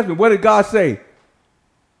the Old Testament. What did God say?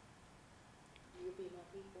 You'll be my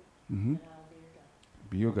people, Mm-hmm. and I'll be your God.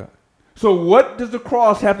 Be your God. So what does the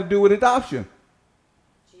cross have to do with adoption?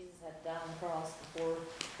 Jesus had to die on the cross before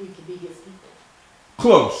we could be his people.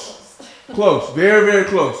 Close. Close. Very, very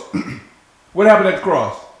close. What happened at the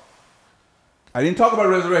cross? I didn't talk about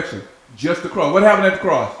resurrection. Just the cross. What happened at the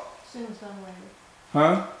cross? Sin was done away with.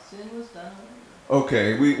 Huh? Sin was done away with.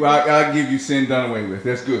 Okay. I'll give you sin done away with.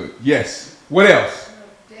 That's good. Yes. What else?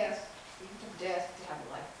 Death. You took death to have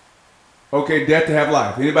life. Okay, death to have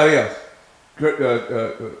life. Anybody else?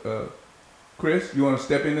 Chris, you want to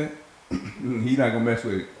step in there? He's not going to mess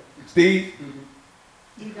with it. Steve?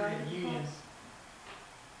 It created union.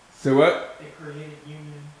 Say what? It created union.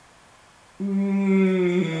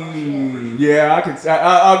 Yeah,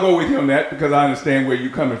 I'll go with you on that because I understand where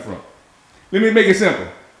you're coming from. Let me make it simple.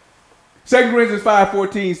 2 Corinthians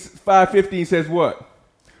 5:15 says what?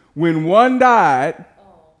 When one died,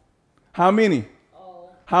 how many?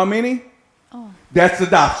 How many? That's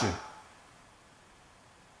adoption.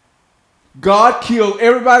 God killed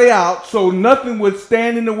everybody out so nothing would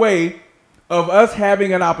stand in the way of us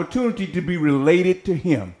having an opportunity to be related to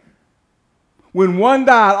him. When one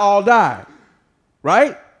died, all died.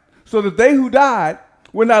 Right? So that they who died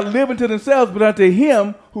were not living to themselves, but unto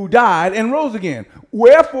him who died and rose again.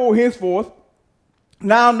 Wherefore, henceforth,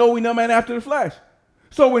 now know we no man after the flesh.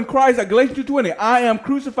 So when Christ, like Galatians 2:20, I am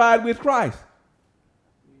crucified with Christ.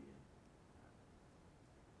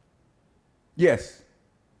 Yes.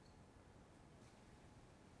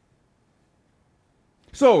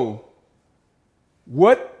 So,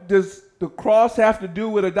 what does the cross have to do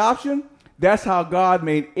with adoption? That's how God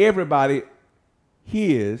made everybody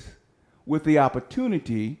his, with the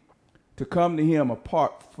opportunity to come to him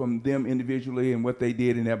apart from them individually and what they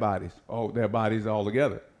did in their bodies. Oh, their bodies all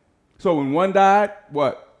together. So when one died,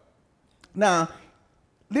 what? Now,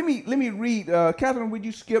 let me read. Catherine, would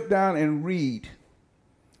you skip down and read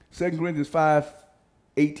 2 Corinthians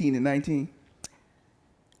 5:18 and 19?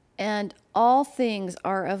 And all things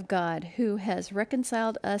are of God, who has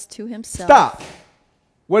reconciled us to himself. Stop.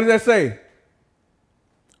 What does that say?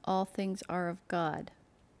 All things are of God,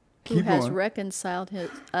 who Keep has going. reconciled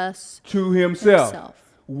us To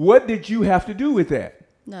himself. What did you have to do with that?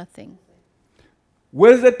 Nothing.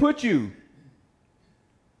 Where does that put you?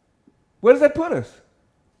 Where does that put us?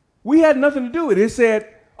 We had nothing to do with it. It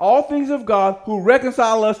said, all things of God who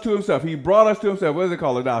reconcile us to himself. He brought us to himself. What is it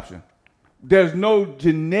called? Adoption. There's no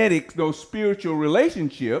genetics, no spiritual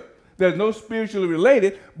relationship. There's no spiritually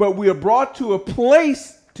related, but we are brought to a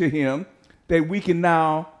place to him that we can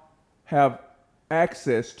now have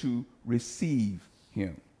access to receive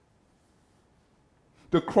him.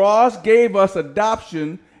 The cross gave us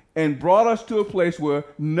adoption and brought us to a place where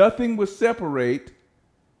nothing would separate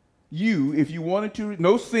you if you wanted to.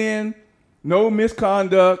 No sin, no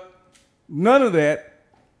misconduct, none of that,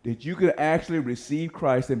 that you could actually receive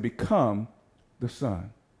Christ and become the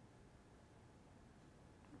Son.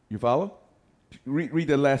 You follow? Read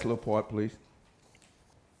the last little part, please.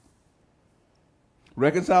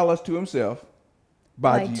 Reconcile us to himself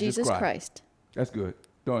by Jesus Christ. That's good.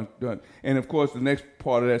 Done. And of course, the next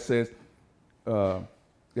part of that says, we'll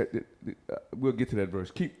get to that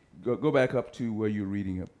verse. Go back up to where you're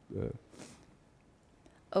reading up.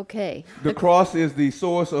 Okay. The cross is the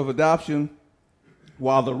source of adoption,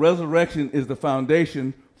 while the resurrection is the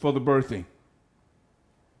foundation for the birthing.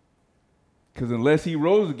 Because unless he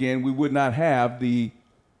rose again, we would not have the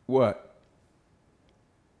what?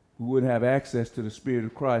 We wouldn't have access to the Spirit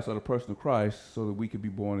of Christ or the person of Christ so that we could be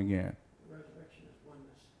born again. Resurrection is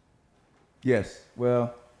oneness. Yes,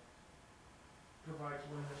 well, Provides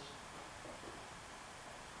oneness.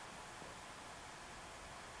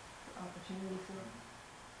 Opportunity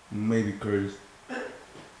for maybe Curtis.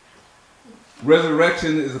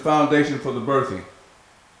 Resurrection is the foundation for the birthing.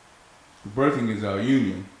 The birthing is our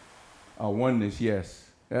union, our oneness, yes.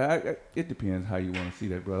 It depends how you want to see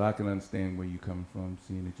that, brother. I can understand where you're coming from,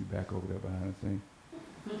 seeing that you're back over there behind the thing.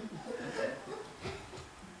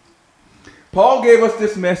 Paul gave us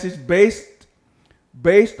this message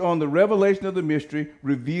based on the revelation of the mystery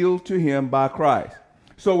revealed to him by Christ.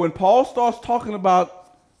 So when Paul starts talking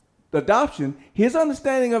about adoption, his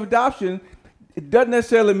understanding of adoption, it doesn't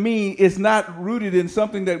necessarily mean it's not rooted in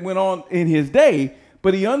something that went on in his day,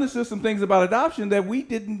 but he understood some things about adoption that we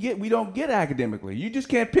don't get academically. You just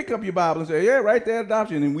can't pick up your Bible and say, yeah, right there,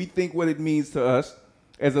 adoption, and we think what it means to us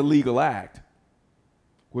as a legal act.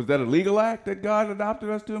 Was that a legal act that God adopted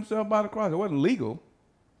us to himself by the cross? It wasn't legal.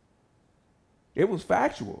 It was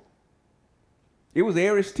factual. It was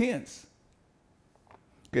aorist tense.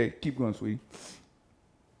 Okay, keep going, sweetie.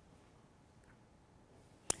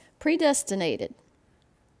 Predestinated.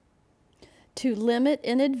 To limit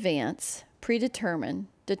in advance, predetermine,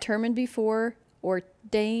 determine before,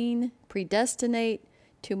 ordain, predestinate,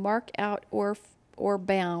 to mark out or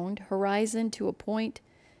bound, horizon, to appoint,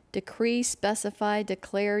 decree, specify,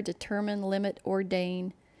 declare, determine, limit,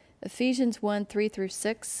 ordain. Ephesians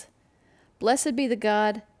 1:3-6. Blessed be the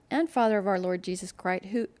God and Father of our Lord Jesus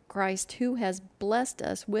Christ, who has blessed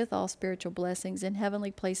us with all spiritual blessings in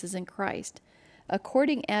heavenly places in Christ,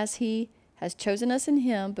 according as he has chosen us in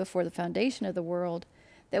him before the foundation of the world,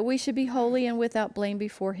 that we should be holy and without blame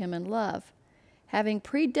before him in love, having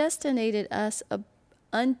predestinated us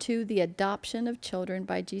unto the adoption of children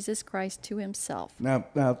by Jesus Christ to himself.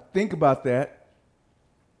 Now think about that.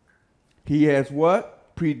 He has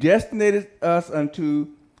what? Predestinated us unto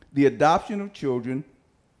the adoption of children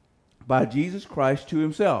by Jesus Christ to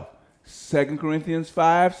himself. 2 Corinthians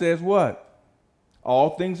 5 says what? All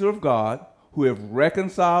things are of God, who have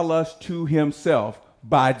reconciled us to himself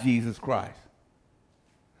by Jesus Christ.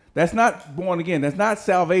 That's not born again. That's not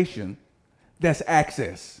salvation. That's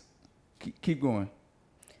access. Keep going.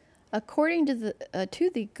 According to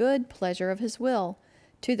the good pleasure of his will,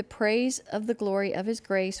 to the praise of the glory of his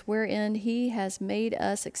grace, wherein he has made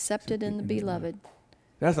us accepted in the beloved.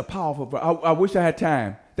 That's a powerful verse. I wish I had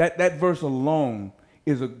time. That verse alone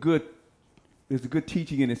is a good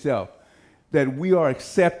teaching in itself. That we are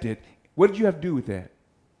accepted. What did you have to do with that?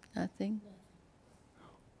 Nothing.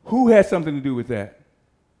 Who had something to do with that?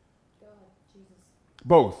 God, Jesus.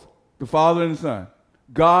 Both. The Father and the Son.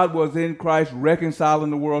 God was in Christ reconciling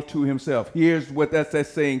the world to himself. Here's what that's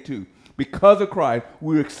saying too. Because of Christ,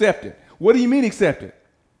 we're accepted. What do you mean accepted?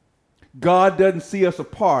 God doesn't see us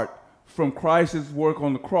apart from Christ's work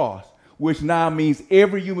on the cross, which now means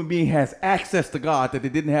every human being has access to God that they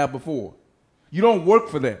didn't have before. You don't work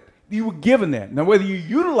for that. You were given that. Now, whether you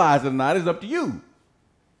utilize it or not is up to you.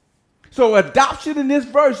 So adoption in this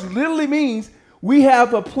verse literally means we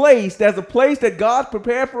have a place, there's a place that God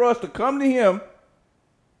prepared for us to come to him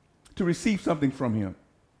to receive something from him.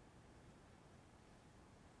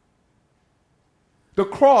 The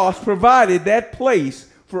cross provided that place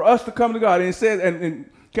for us to come to God. And it says, and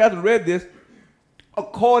Catherine read this,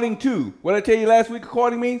 according to. What I tell you last week,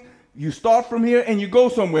 according means you start from here and you go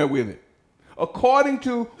somewhere with it. According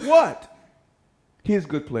to what? His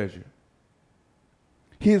good pleasure.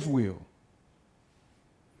 His will.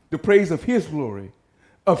 The praise of his glory,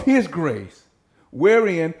 of his grace,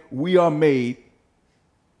 wherein we are made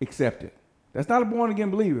accepted. That's not a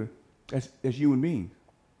born-again believer. That's human beings.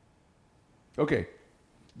 Okay.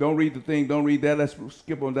 Don't read the thing. Don't read that. Let's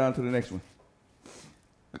skip on down to the next one.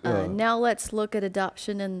 Now let's look at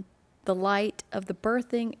adoption in the light of the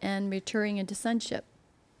birthing and maturing into sonship.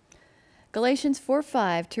 Galatians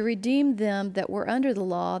 4:5, to redeem them that were under the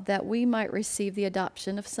law, that we might receive the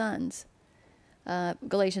adoption of sons.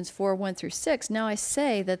 Galatians 4:1-6, now I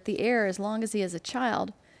say that the heir, as long as he is a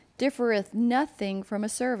child, differeth nothing from a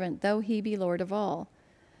servant, though he be Lord of all,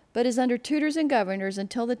 but is under tutors and governors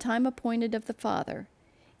until the time appointed of the Father.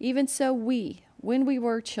 Even so we, when we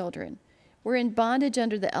were children, were in bondage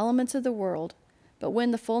under the elements of the world, but when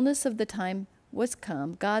the fullness of the time was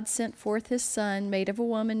come, God sent forth his Son, made of a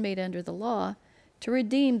woman, made under the law, to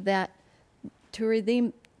redeem them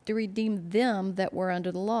that were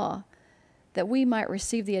under the law, that we might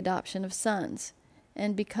receive the adoption of sons.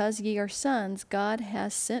 And because ye are sons, God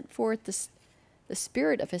has sent forth the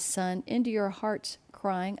Spirit of his Son into your hearts,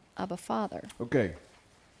 crying, Abba, Father. Okay.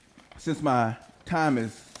 Since my time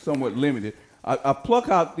is somewhat limited, I pluck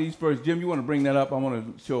out these verses. Jim, you want to bring that up? I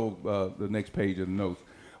want to show the next page of the notes.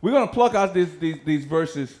 We're going to pluck out these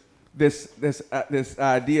verses, this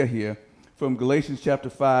idea here from Galatians chapter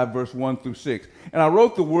 5, verse 1-6. And I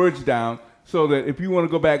wrote the words down so that if you want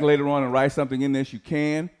to go back later on and write something in this, you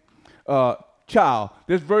can. Child.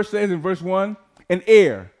 This verse says in verse 1, an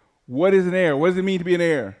heir. What is an heir? What does it mean to be an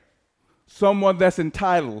heir? Someone that's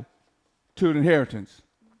entitled to an inheritance.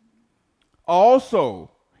 Also,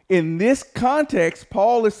 in this context,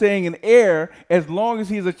 Paul is saying an heir as long as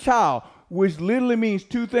he's a child, which literally means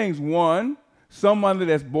two things. One, someone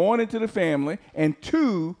that's born into the family, and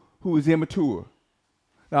two, who is immature.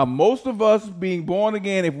 Now, most of us being born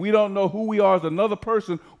again, if we don't know who we are as another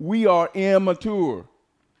person, we are immature.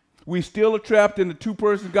 We still are trapped in the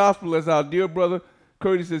two-person gospel, as our dear brother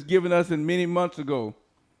Curtis has given us in many months ago.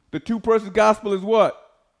 The two-person gospel is what?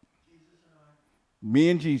 Jesus and I. Me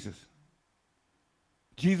and Jesus.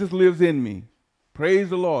 Jesus lives in me. Praise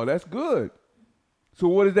the Lord. That's good. So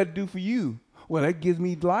what does that do for you? Well, that gives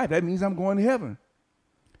me life. That means I'm going to heaven.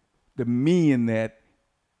 The me in that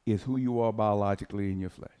is who you are biologically in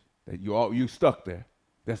your flesh. That you're stuck there.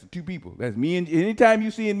 That's the two people. That's me and anytime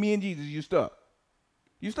you see in me and Jesus, you're stuck.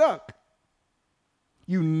 You're stuck.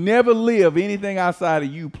 You never live anything outside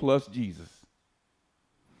of you plus Jesus.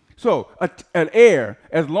 So an heir,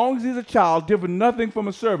 as long as he's a child, differ nothing from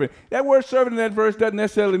a servant. That word servant in that verse doesn't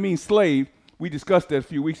necessarily mean slave. We discussed that a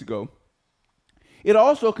few weeks ago. It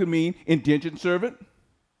also could mean indentured servant.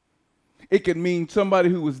 It could mean somebody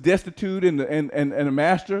who was destitute and a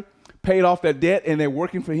master paid off that debt and they're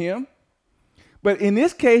working for him. But in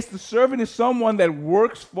this case, the servant is someone that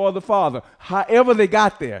works for the father. However they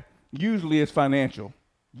got there, usually it's financial.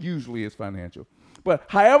 Usually it's financial. But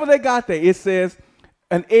however they got there, it says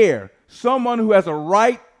an heir, someone who has a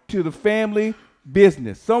right to the family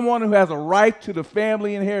business, someone who has a right to the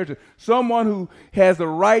family inheritance, someone who has a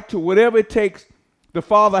right to whatever it takes the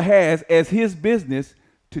father has as his business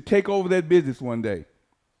to take over that business one day.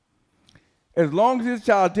 As long as his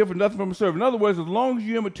child different nothing from a servant. In other words, as long as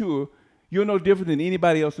you're immature, you're no different than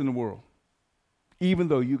anybody else in the world, even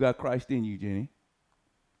though you got Christ in you, Jenny.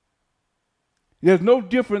 There's no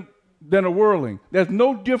different than a worldling. There's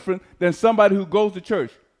no different than somebody who goes to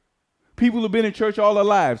church. People who've been in church all their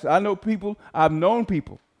lives. I've known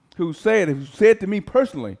people who said to me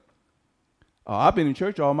personally, I've been in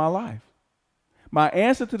church all my life. My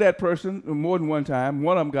answer to that person, more than one time,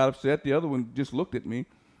 one of them got upset, the other one just looked at me.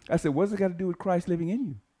 I said, what's it got to do with Christ living in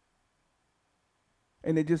you?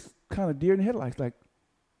 And they just kind of deer in the headlights like,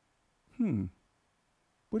 what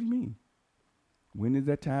do you mean? When is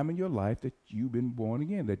that time in your life that you've been born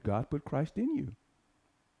again, that God put Christ in you?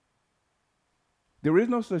 There is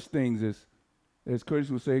no such things as Curtis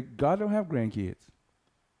would say, God don't have grandkids.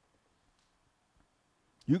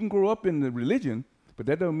 You can grow up in the religion, but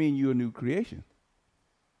that doesn't mean you're a new creation.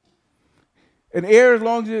 An heir, as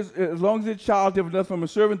long as it's child, different enough from a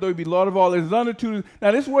servant, though he be Lord of all, is under tutors.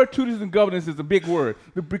 Now, this word tutors and governors is a big word.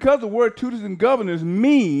 Because the word tutors and governors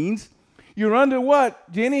means you're under what,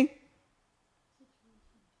 Jenny?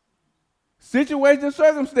 Situations and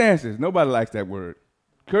circumstances. Nobody likes that word.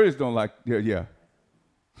 Curtis don't like, yeah.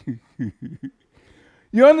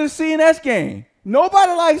 You're under the CNS game.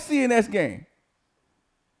 Nobody likes CNS game.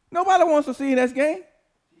 Nobody wants a CNS game.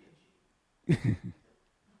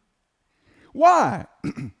 Why?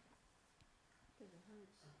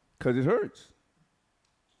 Because it hurts.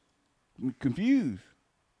 Confused.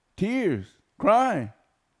 Tears. Crying.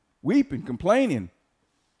 Weeping. Complaining.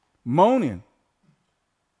 Moaning.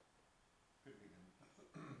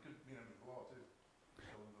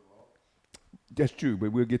 That's true,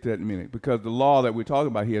 but we'll get to that in a minute. Because the law that we're talking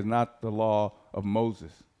about here is not the law of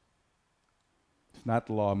Moses. It's not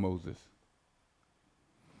the law of Moses.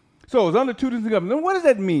 So it's under tutors and governors. Then what does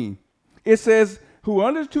that mean? It says, who are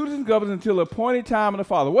under tutors and governors until the appointed time of the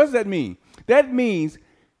Father. What does that mean? That means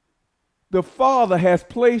the Father has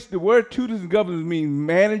placed, the word tutors and governors means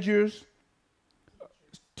managers,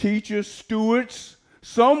 teachers, stewards,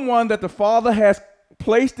 someone that the Father has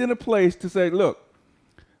placed in a place to say, look,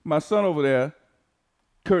 my son over there,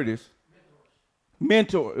 Curtis,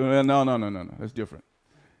 mentor. No. That's different.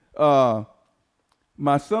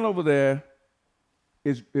 My son over there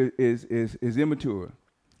is immature.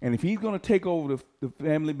 And if he's going to take over the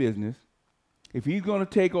family business, if he's going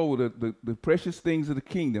to take over the precious things of the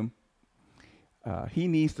kingdom, he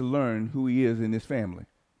needs to learn who he is in this family.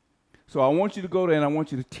 So I want you to go there and I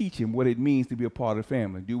want you to teach him what it means to be a part of the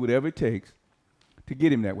family. Do whatever it takes to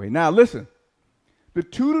get him that way. Now listen, the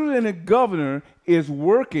tutor and the governor is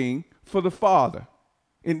working for the Father.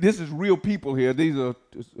 And this is real people here. These are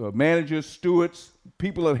managers, stewards,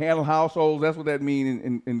 people that handle households. That's what that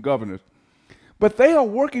means in governors. But they are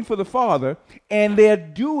working for the Father, and they're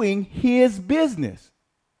doing his business.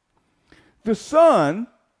 The Son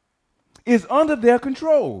is under their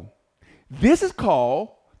control. This is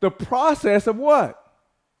called the process of what?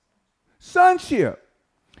 Sonship.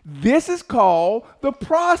 This is called the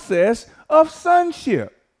process of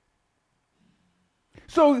sonship.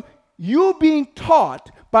 So you're being taught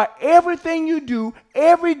by everything you do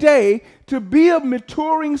every day to be a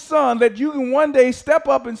maturing son that you can one day step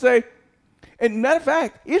up and say, and matter of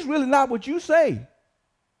fact, it's really not what you say.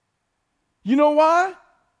 You know why?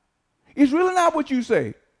 It's really not what you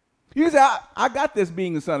say. You say, I got this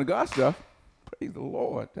being the son of God stuff. Praise the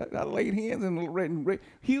Lord. I laid hands and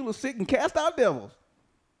healed the sick and cast out devils.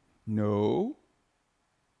 No.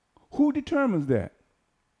 Who determines that?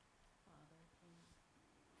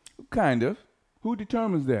 Kind of. Who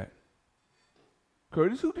determines that?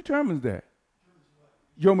 Curtis, who determines that?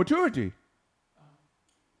 Your maturity.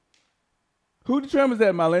 Who determines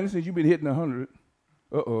that, Marlene, since you've been hitting 100?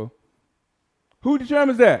 Uh-oh. Who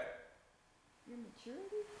determines that? Your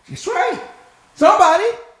maturity? That's right. Somebody.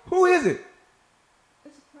 Who is it?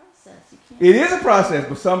 It's a process. You can't. It is a process,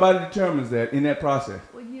 but somebody determines that in that process.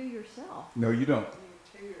 Well, you yourself. No, you don't.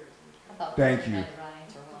 I thought Thank Chris you. had the right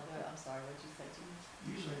answer a while ago. I'm sorry, what you said to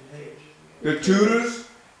me? You say age. The tutors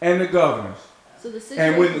and the governors. So the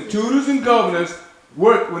And when the tutors and governors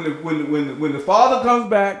work, when the father comes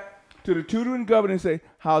back to the tutor and governor and say,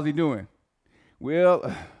 how's he doing? Well,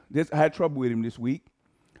 I had trouble with him this week.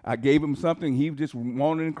 I gave him something. He was just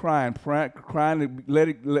moaning and crying to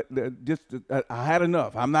I had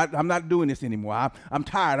enough. I'm not doing this anymore. I'm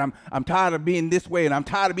tired. I'm tired of being this way, and I'm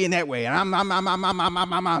tired of being that way. And I'm.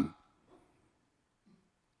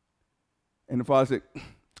 And the father said,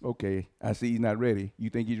 okay, I see he's not ready. You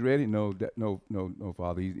think he's ready? No, no,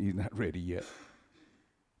 Father, he's not ready yet.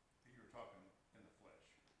 You're talking in the flesh.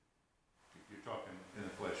 You're talking in the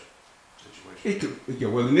flesh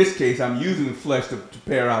situation. Well, in this case, I'm using the flesh to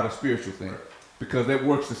pair out a spiritual thing, because that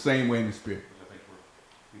works the same way in the spirit. I think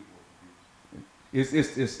people are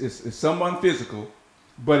confused. It's someone physical,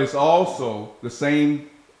 but it's also the same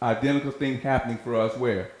identical thing happening for us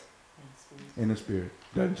where? In the spirit.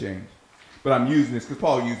 Doesn't change. But I'm using this because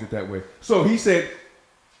Paul used it that way. So he said,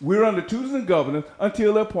 we're under tutors and governors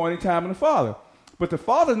until the appointed time of the Father. But the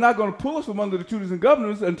Father's not going to pull us from under the tutors and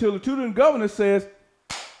governors until the tutor and governor says,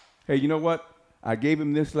 hey, you know what? I gave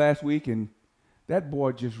him this last week, and that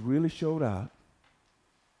boy just really showed out.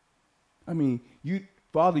 I mean,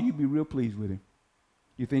 Father, you'd be real pleased with him.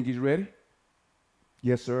 You think he's ready?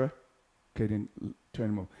 Yes, sir. Okay, then turn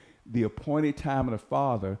him over. The appointed time of the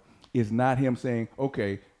Father is not him saying,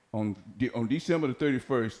 okay, on December the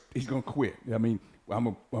 31st, he's going to quit. I mean,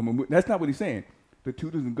 that's not what he's saying. The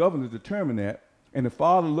tutors and governors determine that, and the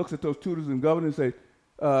father looks at those tutors and governors and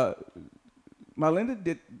say,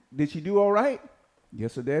 Melinda, did she do all right?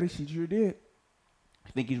 Yes, sir, Daddy, she sure did.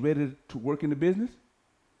 You think he's ready to work in the business?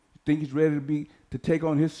 You think he's ready to take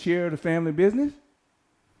on his share of the family business?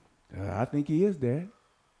 I think he is, Dad.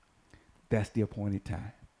 That's the appointed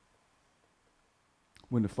time.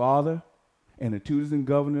 When the father and the tutors and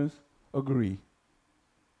governors agree,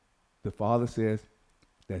 the father says,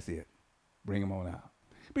 that's it. Bring him on out.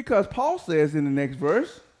 Because Paul says in the next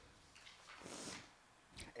verse,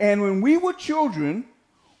 and when we were children,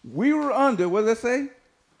 we were under, what does that say?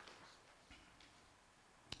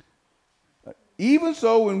 Even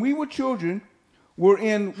so, when we were children, we're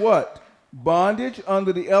in what? Bondage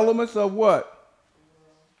under the elements of what?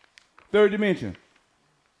 Third dimension.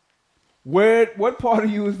 What part of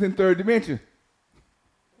you is in third dimension?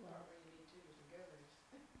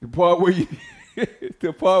 The part where you,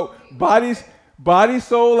 the part, body,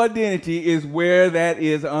 soul, identity is where that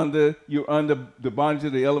is under, you're under the bondage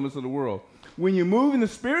of the elements of the world. When you move in the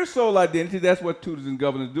spirit, soul, identity, that's what tutors and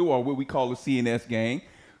governors do, or what we call the CNS gang.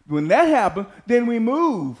 When that happens, then we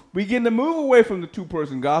move. We begin to move away from the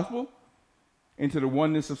two-person gospel into the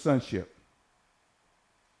oneness of sonship.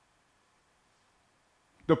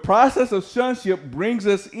 The process of sonship brings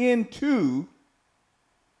us into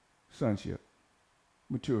sonship,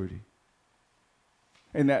 maturity.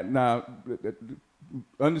 And that, now,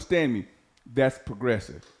 understand me, that's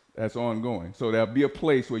progressive. That's ongoing. So there'll be a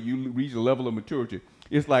place where you reach a level of maturity.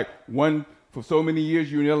 It's like for so many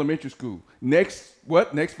years you're in elementary school. Next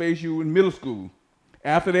phase you're in middle school.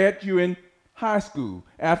 After that you're in high school.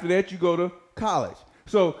 After that you go to college.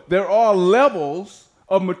 So there are levels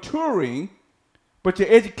of maturing, but your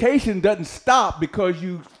education doesn't stop because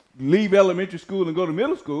you leave elementary school and go to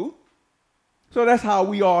middle school. So that's how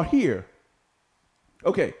we are here.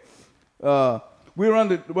 Okay. We're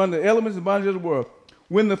under the elements and bondages of the world.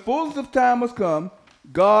 When the fullness of time has come,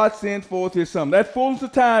 God sent forth his son. That fullness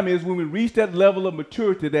of time is when we reach that level of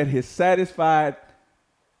maturity that has satisfied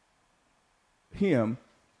him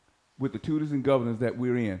with the tutors and governors that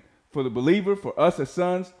we're in. For the believer, for us as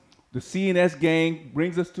sons, the CNS gang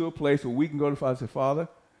brings us to a place where we can go to Father and say, Father,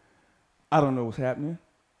 I don't know what's happening,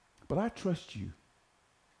 but I trust you.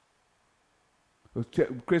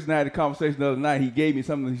 Chris and I had a conversation the other night. He gave me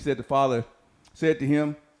something. He said the Father said to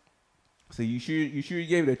him, "So you sure he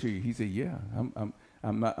gave that to you?" He said, "Yeah,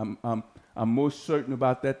 I'm more certain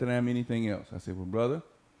about that than I am anything else." I said, "Well, brother,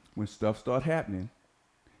 when stuff starts happening,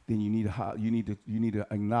 then you need to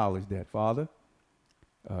acknowledge that, Father,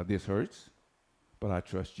 this hurts, but I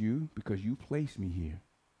trust you because you placed me here.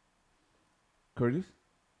 Curtis,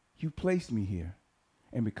 you placed me here,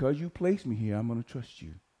 and because you placed me here, I'm going to trust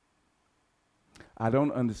you. I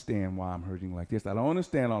don't understand why I'm hurting like this. I don't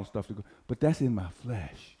understand all the stuff, but that's in my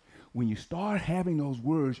flesh." When you start having those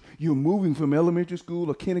words, you're moving from elementary school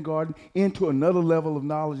or kindergarten into another level of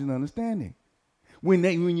knowledge and understanding. When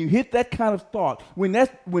you hit that kind of thought, when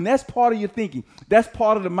that's part of your thinking, that's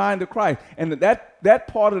part of the mind of Christ. And that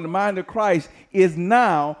part of the mind of Christ is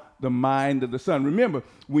now the mind of the Son. Remember,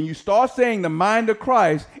 when you start saying the mind of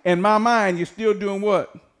Christ and my mind, you're still doing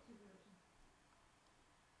what?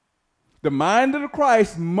 The mind of the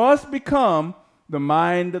Christ must become the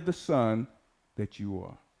mind of the Son that you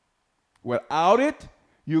are. Without it,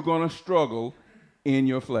 you're going to struggle in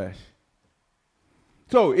your flesh.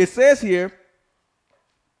 So it says here,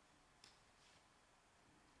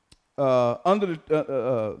 but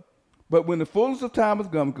when the fullness of time has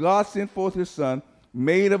come, God sent forth his Son,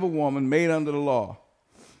 made of a woman, made under the law.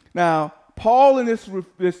 Now, Paul in this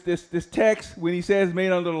text, when he says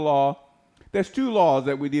made under the law, there's two laws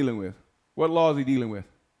that we're dealing with. What law is he dealing with?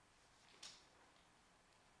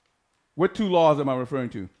 What two laws am I referring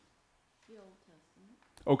to? The Old Testament.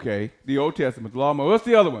 Okay, the Old Testament, the law of Moses. What's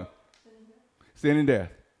the other one? Sin and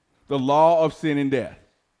death. The law of sin and death.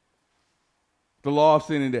 The law of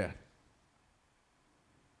sin and death.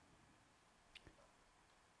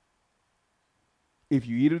 If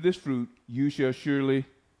you eat of this fruit, you shall surely.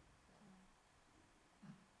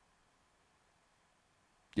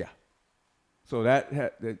 Yeah. So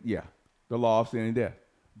the law of sin and death.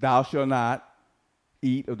 Thou shalt not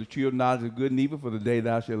eat of the tree of knowledge of good and evil, for the day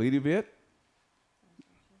thou shalt eat of it.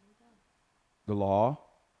 The law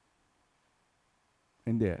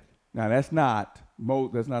and death. Now that's not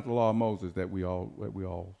the law of Moses that we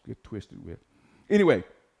all get twisted with. Anyway,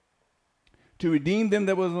 to redeem them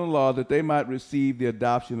that was in the law, that they might receive the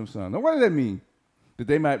adoption of sons. Now what does that mean? That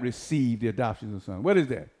they might receive the adoption of sons. What is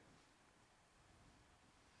that?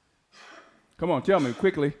 Come on, tell me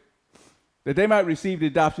quickly. That they might receive the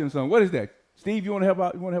adoption of son. What is that? Steve, you want to help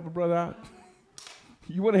out? You want to help a brother out?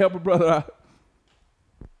 You want to help a brother out?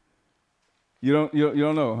 You don't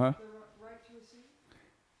know, huh? The right to receive?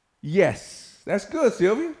 Yes. That's good,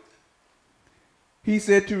 Sylvia. He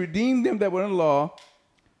said to redeem them that were in law,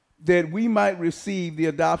 that we might receive the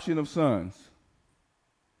adoption of sons.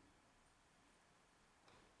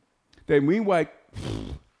 That we might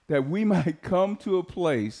come to a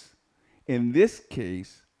place, in this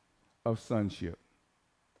case, of sonship.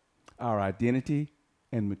 Our identity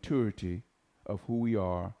and maturity of who we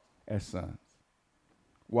are as sons.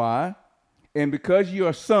 Why? And because you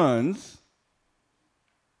are sons,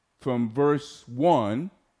 from verse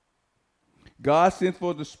 1, God sent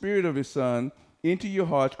forth the Spirit of His Son into your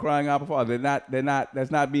hearts, crying, Abba, Father.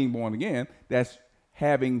 That's not being born again. That's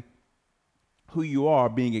having who you are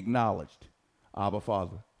being acknowledged. Abba,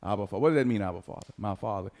 Father. Abba, Father. What does that mean, Abba, Father? My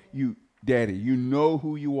Father. You, Daddy, you know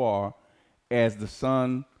who you are as the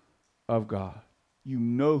Son of God. You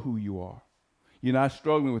know who you are. You're not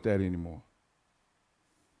struggling with that anymore.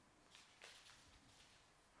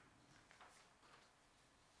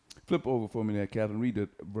 Flip over for me there, Catherine. Read the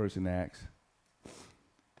verse in Acts.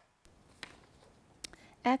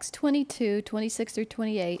 Acts 22, 26 through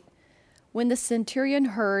 28. When the centurion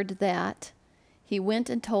heard that, he went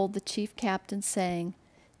and told the chief captain, saying,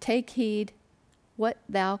 "Take heed what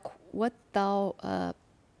thou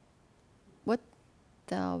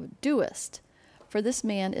doest, for this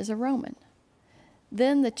man is a Roman."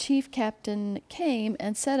 Then the chief captain came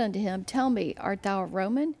and said unto him, "Tell me, art thou a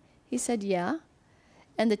Roman?" He said, "Yeah."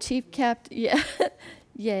 And the chief captain, yeah,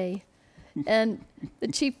 yea. And the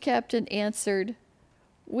chief captain answered,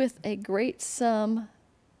 "With a great sum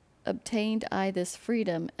obtained I this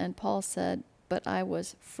freedom." And Paul said, "But I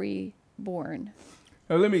was free born."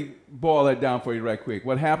 Now let me boil that down for you right quick.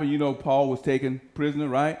 What happened, Paul was taken prisoner,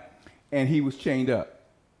 right? And he was chained up.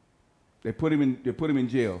 They put him in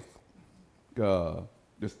jail. The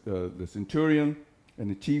centurion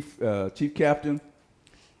and the chief captain.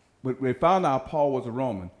 But they found out Paul was a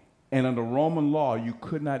Roman. And under Roman law, you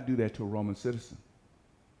could not do that to a Roman citizen.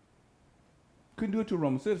 Couldn't do it to a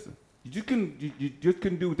Roman citizen. You just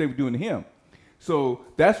couldn't do what they were doing to him. So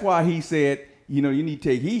that's why he said, you need to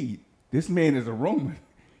take heed. This man is a Roman.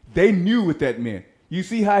 They knew what that meant. You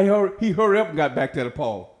see how he hurried up and got back to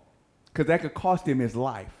Paul, because that could cost him his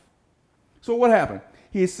life. So what happened?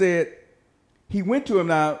 He said, he went to him.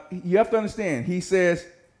 Now, you have to understand, he says,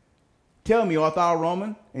 "Tell me, art thou a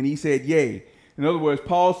Roman?" And he said, "Yea." In other words,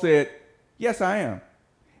 Paul said, "Yes, I am."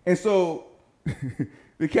 And so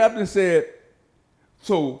the captain said,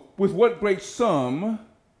 "So with what great sum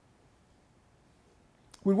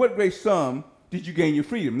did you gain your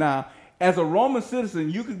freedom?" Now, as a Roman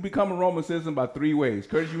citizen, you could become a Roman citizen by 3 ways.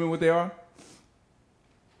 Curtis, you remember what they are?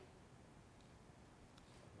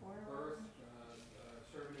 Birth,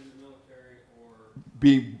 serving in the military, or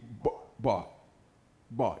Being bought.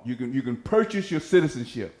 You can purchase your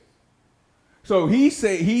citizenship. So he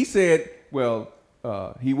said, well,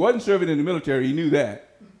 he wasn't serving in the military. He knew that.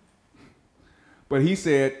 But he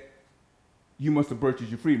said, you must have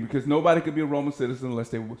purchased your freedom, because nobody could be a Roman citizen unless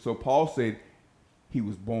they were. So Paul said he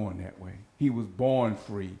was born that way. He was born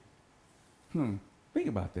free. Think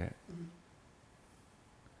about that.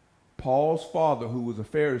 Paul's father, who was a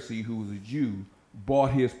Pharisee, who was a Jew,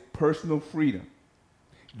 bought his personal freedom.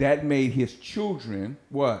 That made his children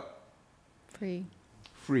what? Free.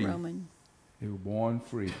 Roman. They were born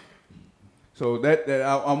free. So that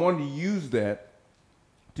I wanted to use that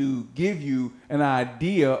to give you an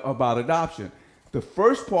idea about adoption. The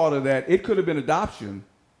first part of that, it could have been adoption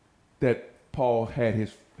that Paul had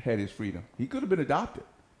his freedom. He could have been adopted.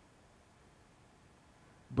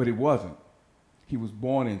 But it wasn't. He was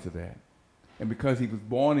born into that. And because he was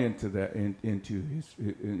born into that, into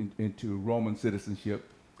Roman citizenship,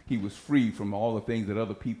 he was free from all the things that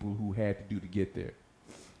other people who had to do to get there.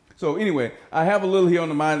 So anyway, I have a little here on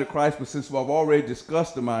the mind of Christ, but since I've already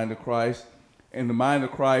discussed the mind of Christ and the mind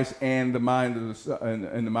of Christ and the mind of the Son,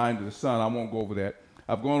 and the mind of the Son, I won't go over that.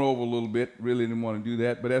 I've gone over a little bit. Really didn't want to do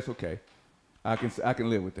that, but that's okay. I can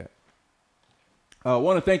live with that. I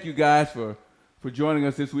want to thank you guys for joining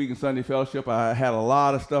us this week in Sunday Fellowship. I had a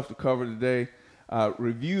lot of stuff to cover today. I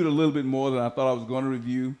reviewed a little bit more than I thought I was going to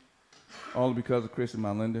review, only because of Chris and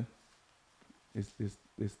Melinda. It's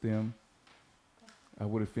them. I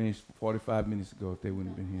would have finished 45 minutes ago if they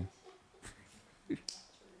wouldn't have been here.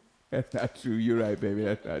 That's not true. You're right, baby.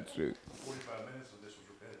 That's not true. 45 minutes of this was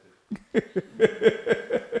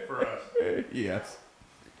repetitive. For us. Yes.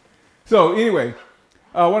 So anyway,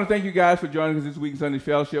 I want to thank you guys for joining us this week in Sunday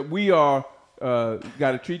Fellowship. We are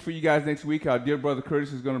got a treat for you guys next week. Our dear brother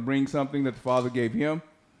Curtis is going to bring something that the Father gave him.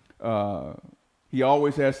 He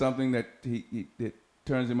always has something that that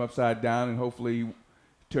turns him upside down, and hopefully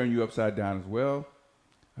turn you upside down as well.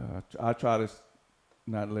 I'll try to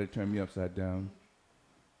not let it turn me upside down,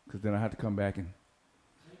 because then I have to come back and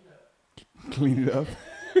clean it up.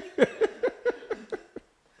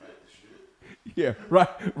 Yeah,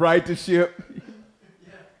 right the ship.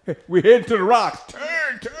 We're heading to the rocks.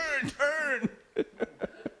 Turn.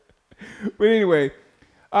 But anyway,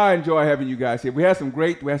 I enjoy having you guys here. We had some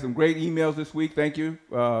great emails this week. Thank you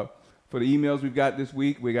for the emails we've got this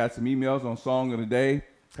week. We got some emails on Song of the Day.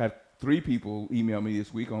 Had 3 people email me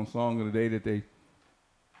this week on Song of the Day that they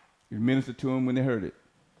ministered to them when they heard it.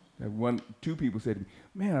 2 people said to me,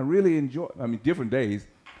 "Man, I really enjoy." I mean, different days.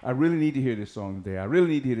 I really need to hear this song today. I really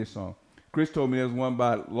need to hear this song. Chris told me there's one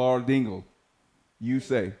by Laura Dingle. You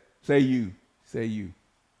say you.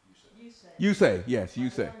 You say, yes, you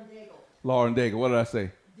say. Lauren Daigle. What did I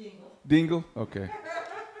say? Dingle? Okay.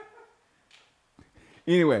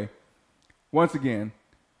 Anyway, once again,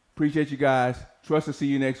 appreciate you guys. Trust to see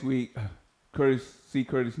you next week. See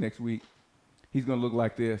Curtis next week. He's going to look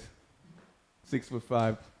like this.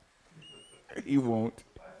 6'5". He won't.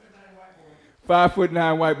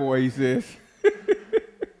 5'9" white boy, he says.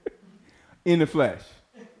 In the flesh.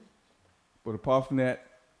 But apart from that,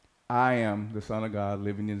 I am the Son of God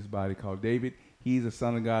living in this body called David. He's the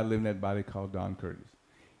Son of God living in that body called Don Curtis.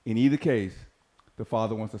 In either case, the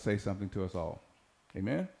Father wants to say something to us all.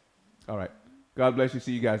 Amen? All right. God bless you.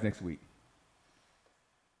 See you guys next week.